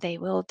cells, they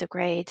will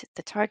degrade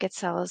the target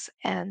cells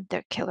and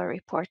their KILR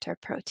reporter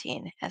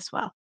protein as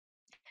well.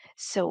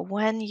 So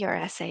when your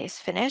assay is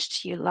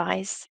finished, you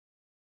lyse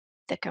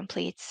the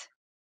complete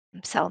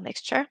cell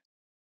mixture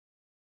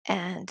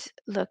and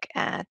look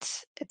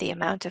at the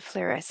amount of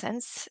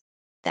fluorescence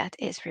that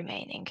is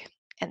remaining.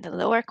 And the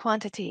lower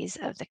quantities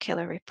of the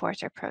KILR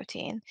reporter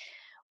protein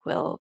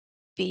will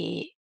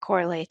be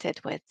correlated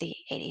with the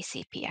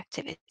ADCP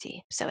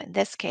activity. So in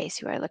this case,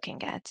 you are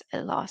looking at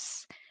a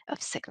loss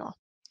of signal.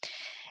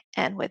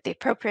 And with the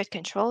appropriate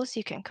controls,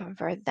 you can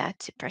convert that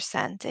to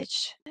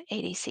percentage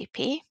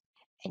ADCP,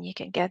 and you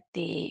can get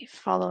the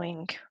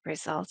following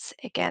results.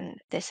 Again,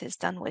 this is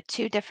done with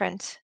two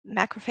different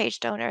macrophage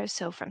donors,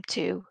 so from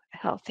two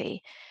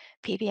healthy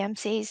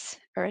PBMCs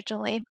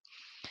originally.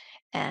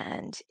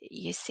 And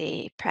you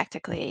see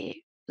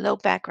practically low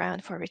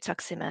background for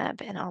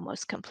rituximab and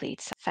almost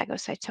complete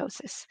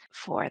phagocytosis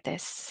for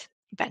this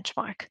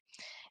benchmark.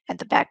 And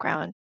the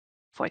background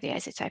for the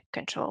isotype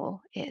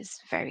control is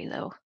very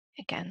low,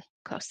 again,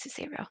 close to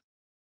zero.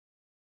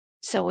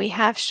 So we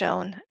have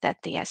shown that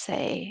the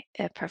assay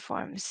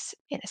performs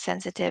in a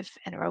sensitive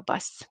and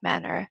robust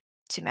manner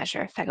to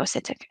measure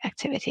phagocytic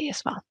activity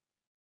as well.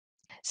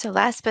 So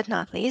last but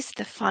not least,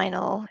 the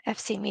final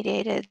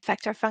Fc-mediated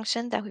effector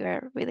function that we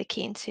were really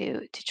keen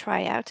to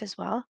try out as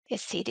well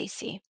is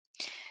CDC.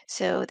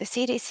 So the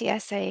CDC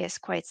assay is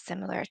quite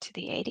similar to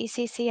the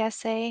ADCC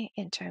assay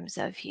in terms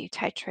of you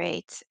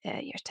titrate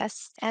your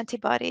test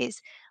antibodies,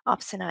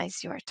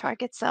 opsonize your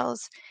target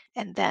cells,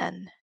 and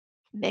then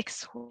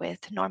mix with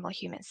normal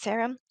human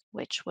serum,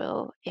 which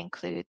will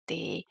include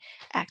the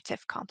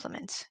active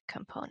complement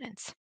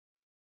components.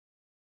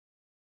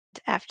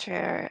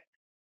 After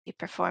you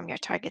perform your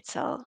target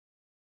cell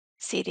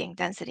seeding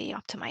density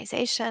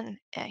optimization,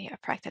 and you're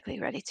practically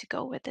ready to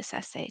go with this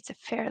assay. It's a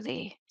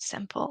fairly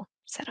simple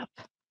setup.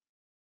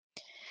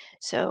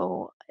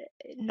 So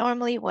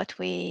normally what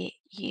we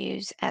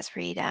use as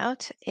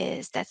readout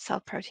is that cell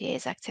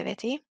protease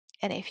activity.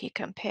 And if you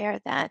compare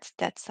that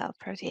cell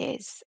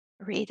protease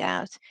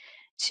readout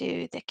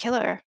to the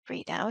KILR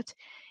readout,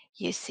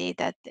 you see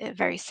that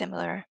very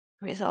similar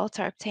results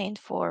are obtained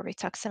for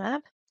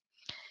rituximab.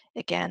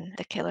 Again,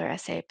 the KILR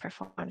assay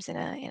performs in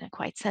a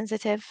quite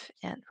sensitive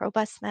and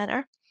robust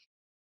manner.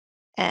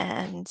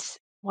 And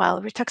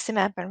while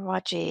rituximab and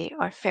Raji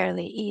are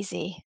fairly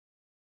easy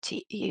to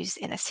use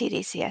in a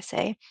CDC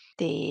assay,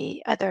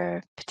 the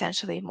other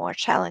potentially more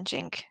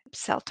challenging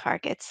cell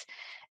targets,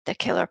 the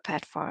KILR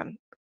platform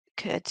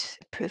could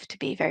prove to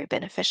be very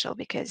beneficial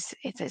because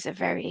it is a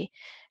very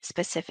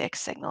specific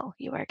signal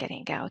you are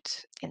getting out,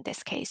 in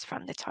this case,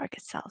 from the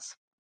target cells.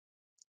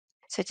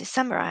 So to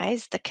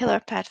summarize, the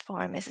KILR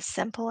platform is a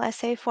simple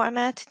assay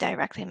format to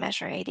directly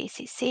measure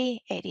ADCC,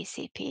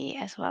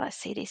 ADCP, as well as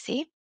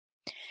CDC.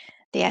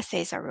 The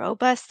assays are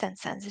robust and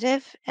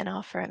sensitive and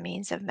offer a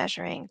means of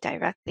measuring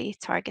directly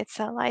target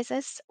cell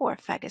lysis or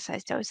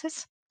phagocyte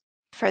doses.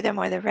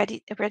 Furthermore, the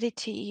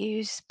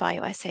ready-to-use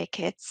bioassay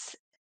kits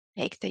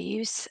make the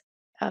use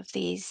of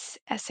these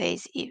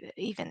assays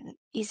even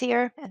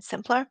easier and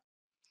simpler.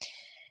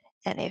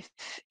 And if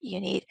you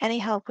need any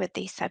help with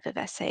these type of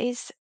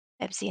assays,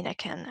 Ebzina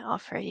can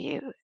offer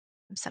you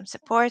some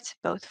support,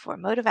 both for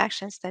mode of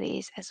action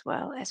studies as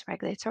well as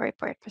regulatory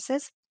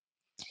purposes.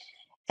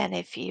 And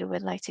if you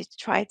would like to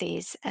try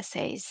these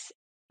assays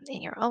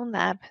in your own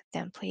lab,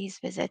 then please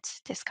visit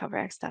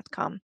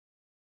DiscoverX.com,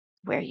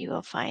 where you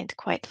will find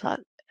quite a lot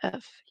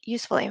of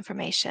useful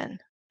information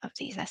of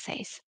these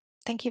assays.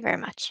 Thank you very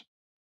much.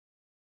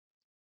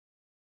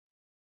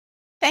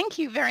 Thank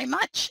you very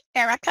much,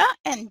 Erica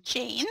and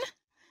Jane.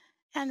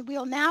 And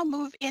we'll now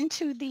move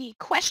into the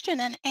question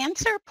and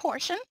answer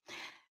portion.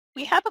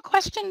 We have a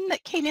question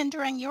that came in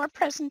during your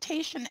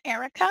presentation,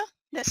 Erica.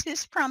 This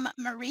is from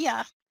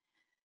Maria.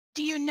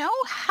 Do you know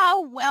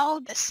how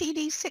well the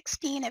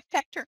CD16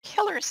 effector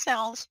killer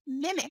cells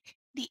mimic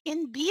the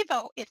in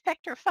vivo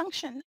effector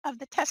function of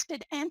the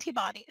tested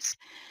antibodies?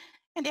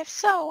 And if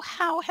so,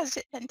 how has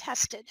it been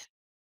tested?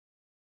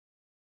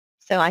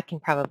 So I can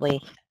probably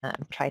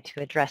try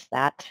to address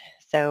that.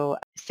 So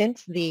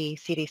since the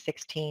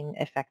CD16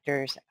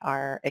 effectors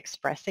are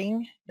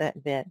expressing the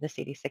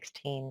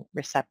CD16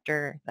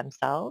 receptor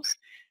themselves,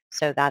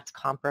 so that's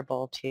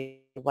comparable to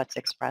what's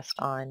expressed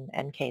on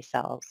NK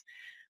cells,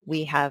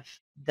 we have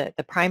the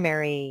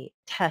primary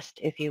test,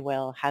 if you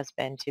will, has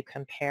been to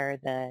compare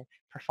the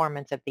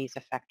performance of these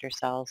effector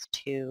cells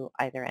to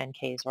either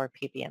NKs or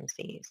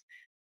PBMCs.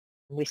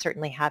 We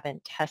certainly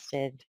haven't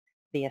tested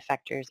the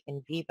effectors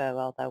in vivo,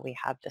 although we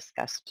have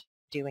discussed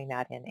doing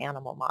that in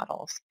animal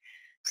models.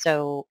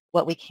 So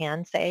what we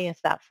can say is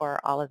that for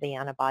all of the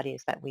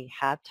antibodies that we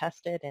have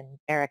tested, and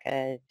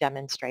Erica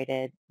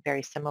demonstrated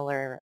very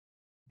similar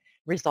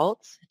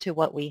results to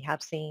what we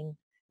have seen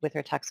with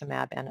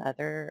rituximab and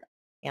other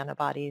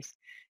antibodies,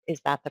 is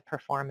that the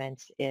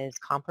performance is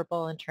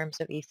comparable in terms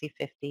of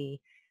EC50,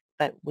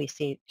 but we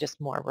see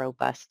just more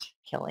robust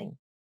killing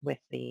with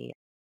the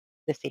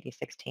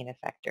CD16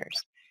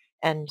 effectors.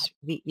 And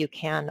you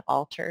can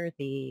alter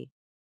the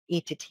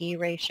E to T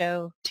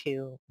ratio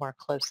to more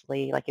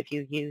closely, like if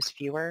you use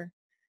fewer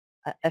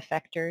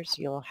effectors,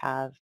 you'll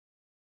have,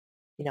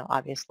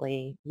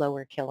 obviously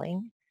lower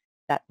killing.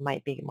 That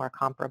might be more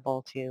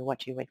comparable to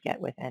what you would get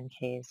with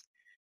NKs,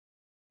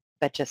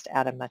 but just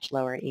at a much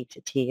lower E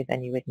to T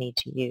than you would need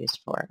to use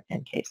for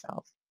NK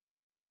cells.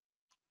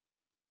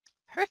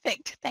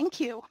 Perfect, thank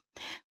you.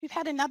 We've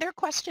had another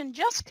question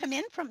just come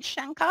in from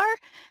Shankar.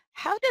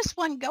 How does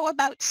one go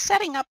about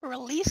setting up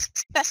release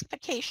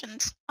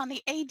specifications on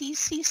the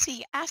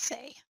ADCC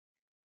assay?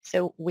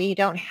 So we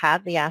don't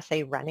have the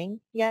assay running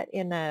yet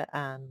in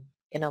a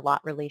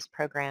lot release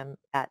program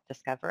at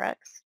DiscoverX,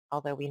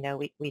 although we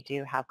know we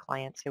do have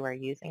clients who are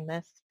using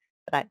this,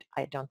 but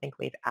I don't think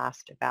we've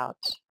asked about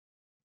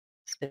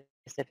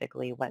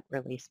specifically what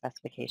release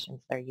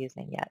specifications they're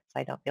using yet. So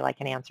I don't feel I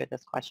can answer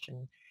this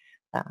question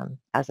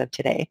as of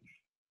today.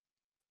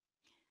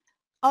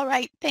 All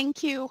right,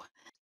 thank you.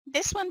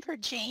 This one for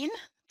Jane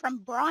from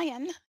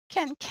Brian.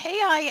 Can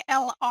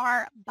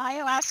KILR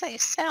bioassay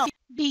cells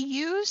be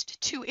used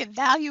to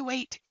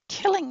evaluate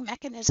killing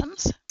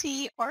mechanisms,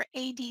 C or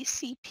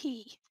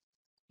ADCP?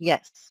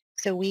 Yes.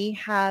 So we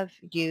have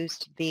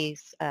used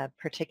these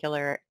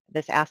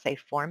this assay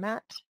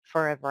format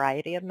for a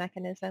variety of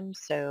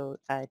mechanisms. So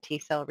T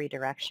cell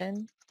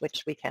redirection,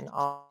 which we can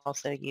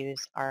also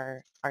use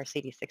our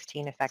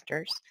CD16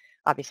 effectors.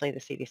 Obviously, the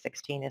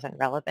CD16 isn't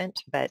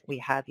relevant, but we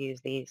have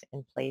used these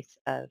in place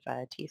of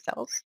T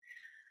cells.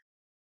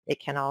 It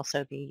can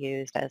also be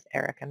used, as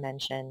Erica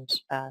mentioned,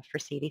 for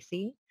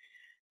CDC.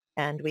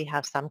 And we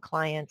have some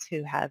clients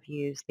who have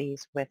used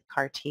these with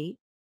CAR T.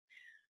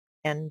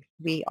 And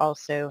we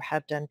also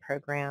have done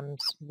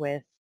programs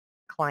with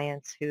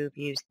clients who've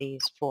used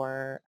these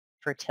for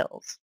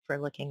TILs, for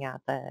looking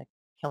at the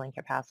killing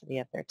capacity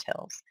of their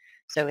TILs.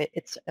 So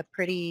it's a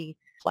pretty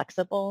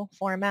flexible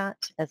format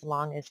as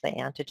long as the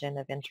antigen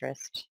of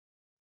interest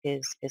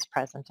is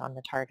present on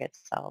the target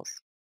cells.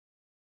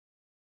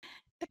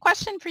 The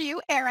question for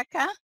you,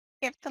 Erica,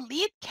 if the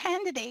lead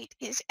candidate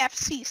is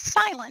FC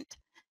silent,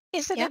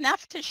 Is it Yeah.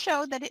 enough to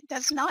show that it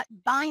does not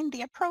bind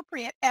the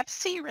appropriate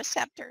FC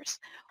receptors,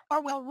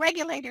 or will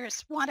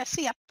regulators want to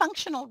see a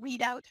functional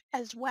readout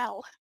as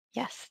well?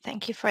 Yes,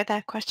 thank you for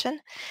that question.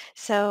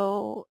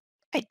 So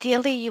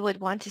ideally, you would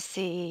want to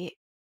see,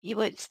 you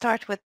would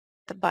start with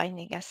the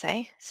binding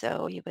assay.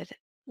 So you would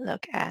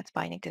look at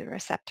binding to the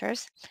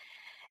receptors,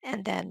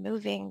 and then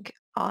moving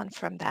on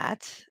from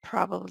that,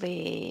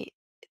 probably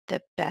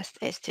the best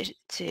is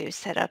to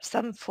set up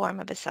some form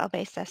of a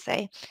cell-based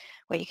assay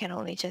where you can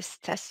only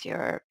just test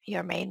your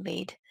main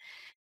lead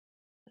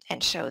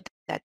and show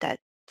that that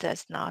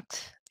does not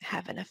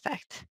have an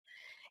effect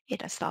in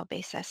a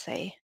cell-based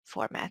assay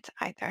format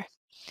either.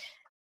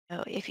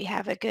 So if you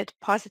have a good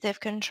positive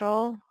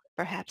control,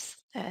 perhaps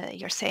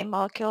your same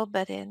molecule,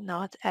 but in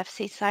not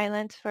FC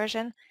silent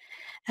version,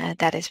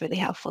 that is really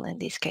helpful in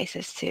these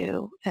cases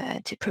to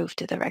prove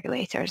to the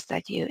regulators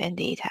that you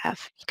indeed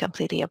have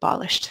completely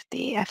abolished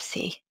the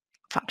FC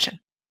function.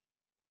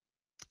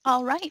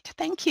 All right,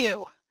 thank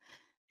you.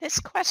 This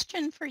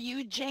question for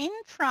you, Jane,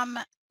 from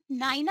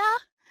Nina.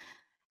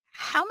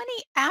 How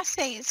many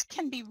assays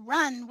can be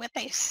run with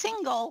a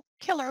single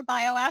KILR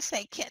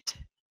bioassay kit?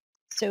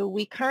 So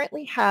we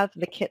currently have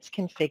the kits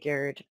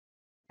configured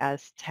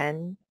as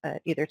 10,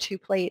 either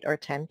 2-plate or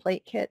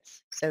 10-plate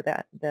kits, so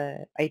that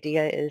the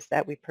idea is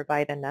that we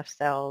provide enough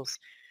cells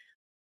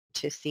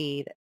to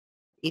see that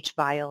each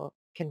vial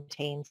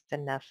contains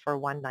enough for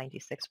one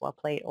 96 well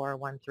plate or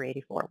one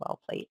 384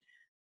 well plate.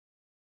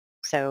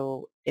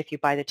 So if you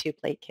buy the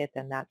 2-plate kit,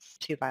 then that's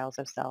 2 vials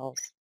of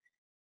cells.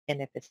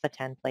 And if it's the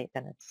 10-plate,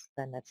 then it's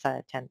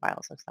 10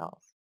 vials of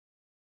cells.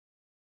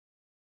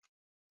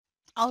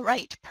 All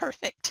right,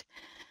 perfect.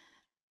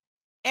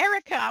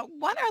 Erica,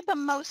 what are the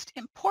most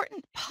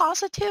important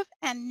positive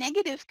and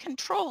negative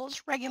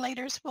controls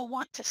regulators will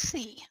want to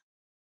see?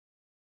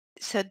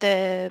 So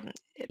the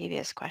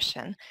previous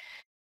question,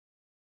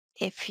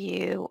 if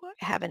you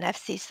have an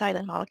FC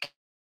silent molecule,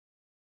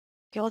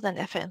 then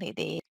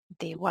definitely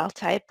the wild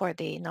type or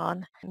the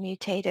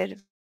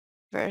non-mutated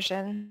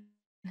version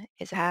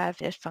is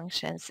have it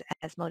functions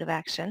as mode of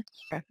action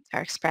or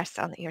are expressed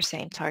on your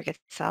same target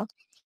cell.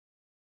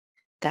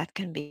 That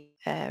can be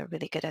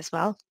really good as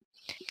well.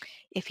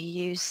 If you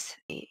use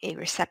a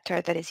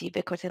receptor that is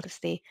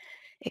ubiquitously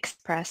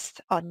expressed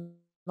on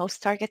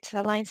most target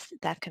cell lines,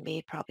 that can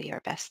be probably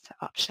your best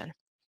option.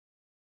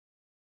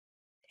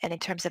 And in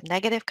terms of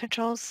negative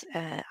controls,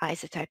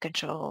 isotype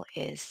control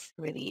is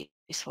really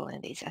useful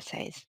in these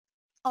assays.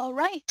 All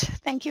right,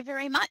 thank you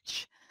very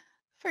much.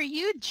 For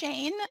you,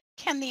 Jane,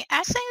 can the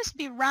assays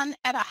be run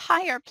at a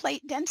higher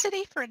plate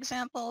density, for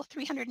example,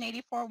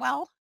 384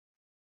 well?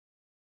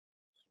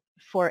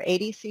 For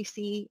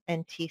ADCC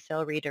and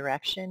T-cell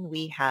redirection,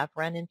 we have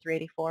run in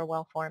 384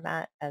 well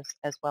format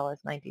as well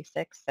as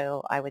 96,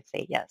 so I would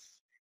say yes.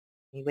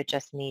 You would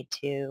just need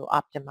to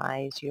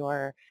optimize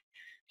your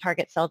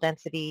target cell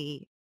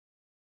density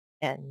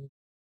and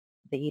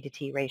the E to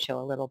T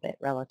ratio a little bit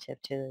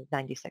relative to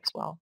 96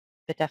 well,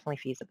 but definitely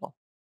feasible.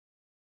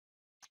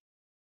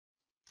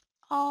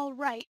 All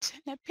right,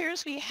 it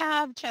appears we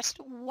have just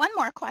one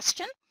more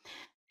question.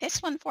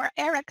 This one for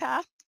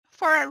Erica.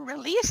 For a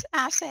release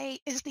assay,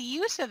 is the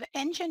use of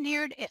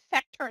engineered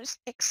effectors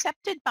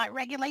accepted by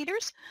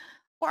regulators,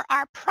 or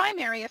are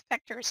primary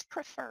effectors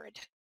preferred?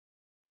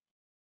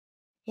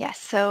 Yes,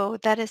 so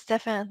that is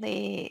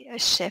definitely a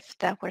shift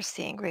that we're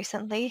seeing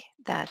recently,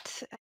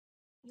 that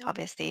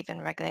obviously even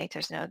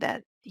regulators know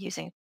that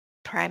using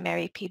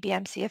primary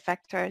PBMC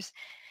effectors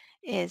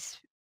is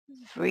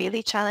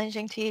really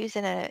challenging to use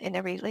in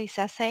a release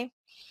assay.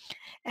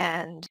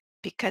 And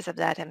because of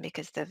that, and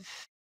because of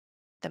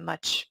the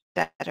much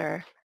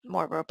better,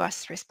 more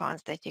robust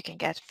response that you can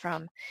get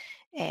from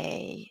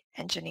a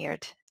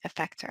engineered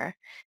effector,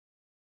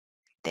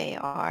 they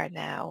are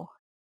now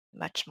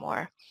much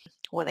more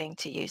willing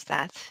to use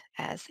that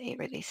as a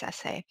release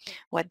assay.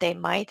 What they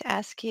might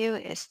ask you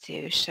is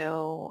to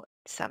show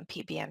some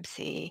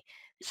PBMC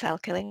cell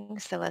killing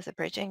still as a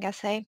bridging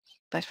assay,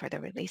 but for the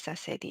release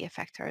assay, the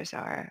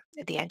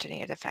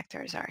engineered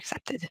effectors are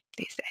accepted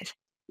these days.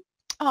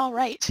 All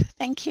right,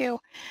 thank you.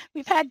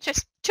 We've had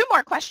just two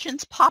more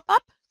questions pop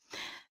up.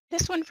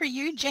 This one for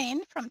you,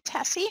 Jane, from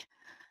Tessie.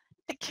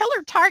 The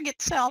killer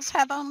target cells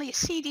have only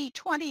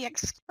CD20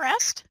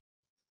 expressed,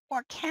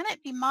 or can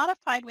it be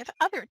modified with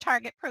other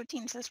target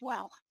proteins as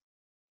well?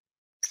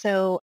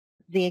 So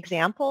the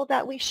example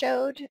that we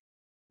showed,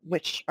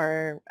 which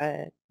are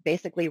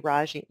basically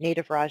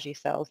native Raji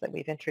cells that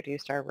we've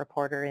introduced our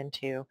reporter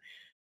into,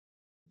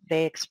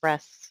 they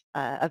express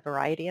a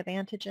variety of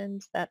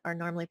antigens that are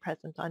normally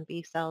present on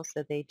B cells.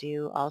 So they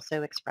do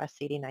also express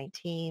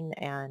CD19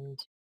 and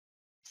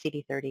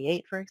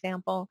CD38, for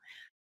example.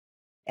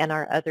 And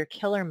our other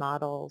killer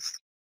models,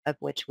 of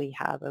which we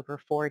have over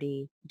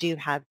 40, do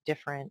have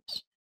different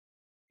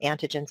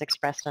antigens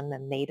expressed on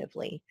them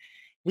natively.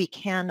 We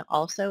can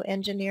also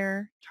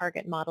engineer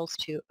target models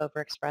to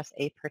overexpress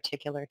a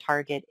particular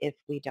target if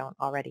we don't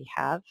already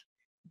have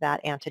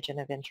that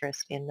antigen of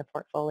interest in the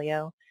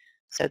portfolio.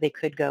 So they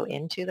could go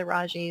into the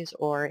Rajis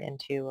or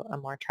into a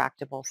more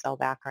tractable cell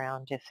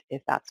background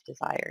if that's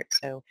desired.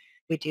 So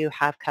we do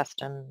have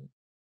custom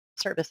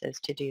services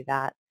to do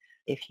that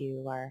if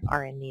you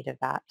are in need of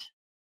that.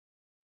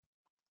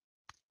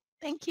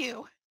 Thank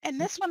you. And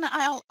this one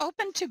I'll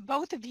open to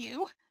both of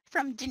you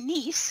from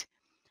Denise.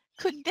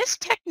 Could this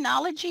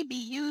technology be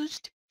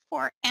used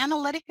for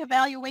analytic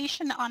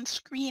evaluation on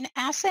screen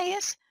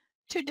assays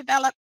to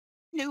develop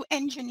new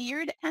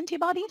engineered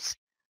antibodies?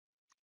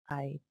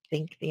 I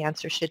think the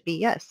answer should be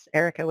yes.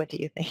 Erica, what do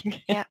you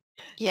think?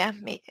 Yeah,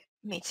 me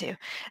too.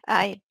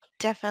 I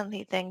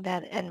definitely think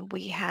that, and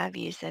we have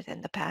used it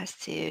in the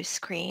past to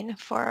screen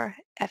for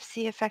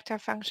FC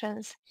effector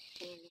functions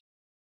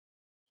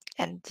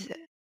and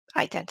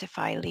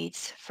identify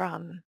leads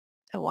from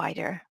a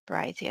wider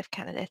variety of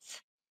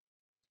candidates.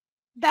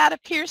 That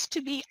appears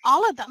to be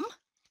all of them.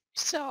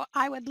 So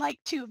I would like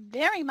to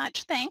very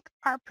much thank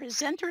our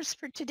presenters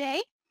for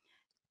today,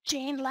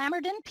 Jane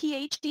Lamerden,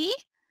 PhD,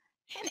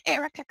 and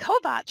Erica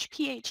Kovach,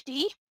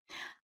 PhD.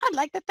 I'd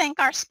like to thank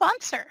our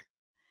sponsor,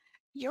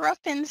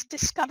 Eurofins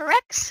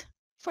DiscoverX,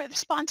 for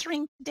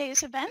sponsoring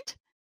today's event.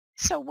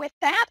 So with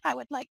that, I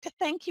would like to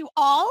thank you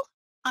all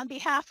on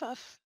behalf of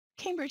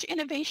Cambridge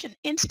Innovation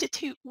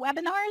Institute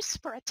webinars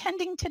for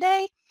attending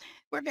today.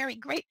 We're very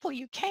grateful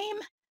you came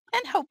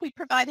and hope we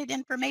provided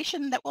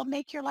information that will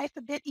make your life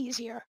a bit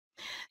easier.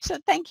 So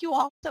thank you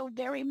all so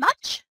very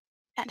much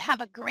and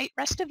have a great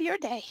rest of your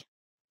day.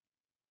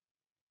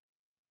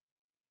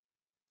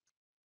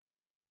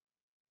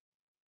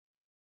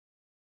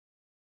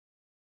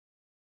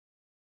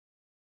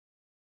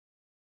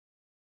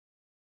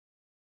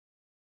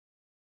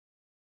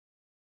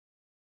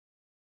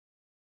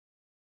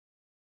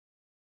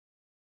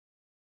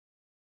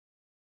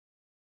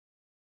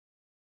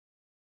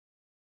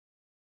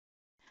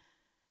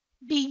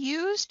 Be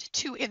used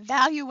to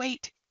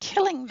evaluate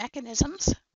killing mechanisms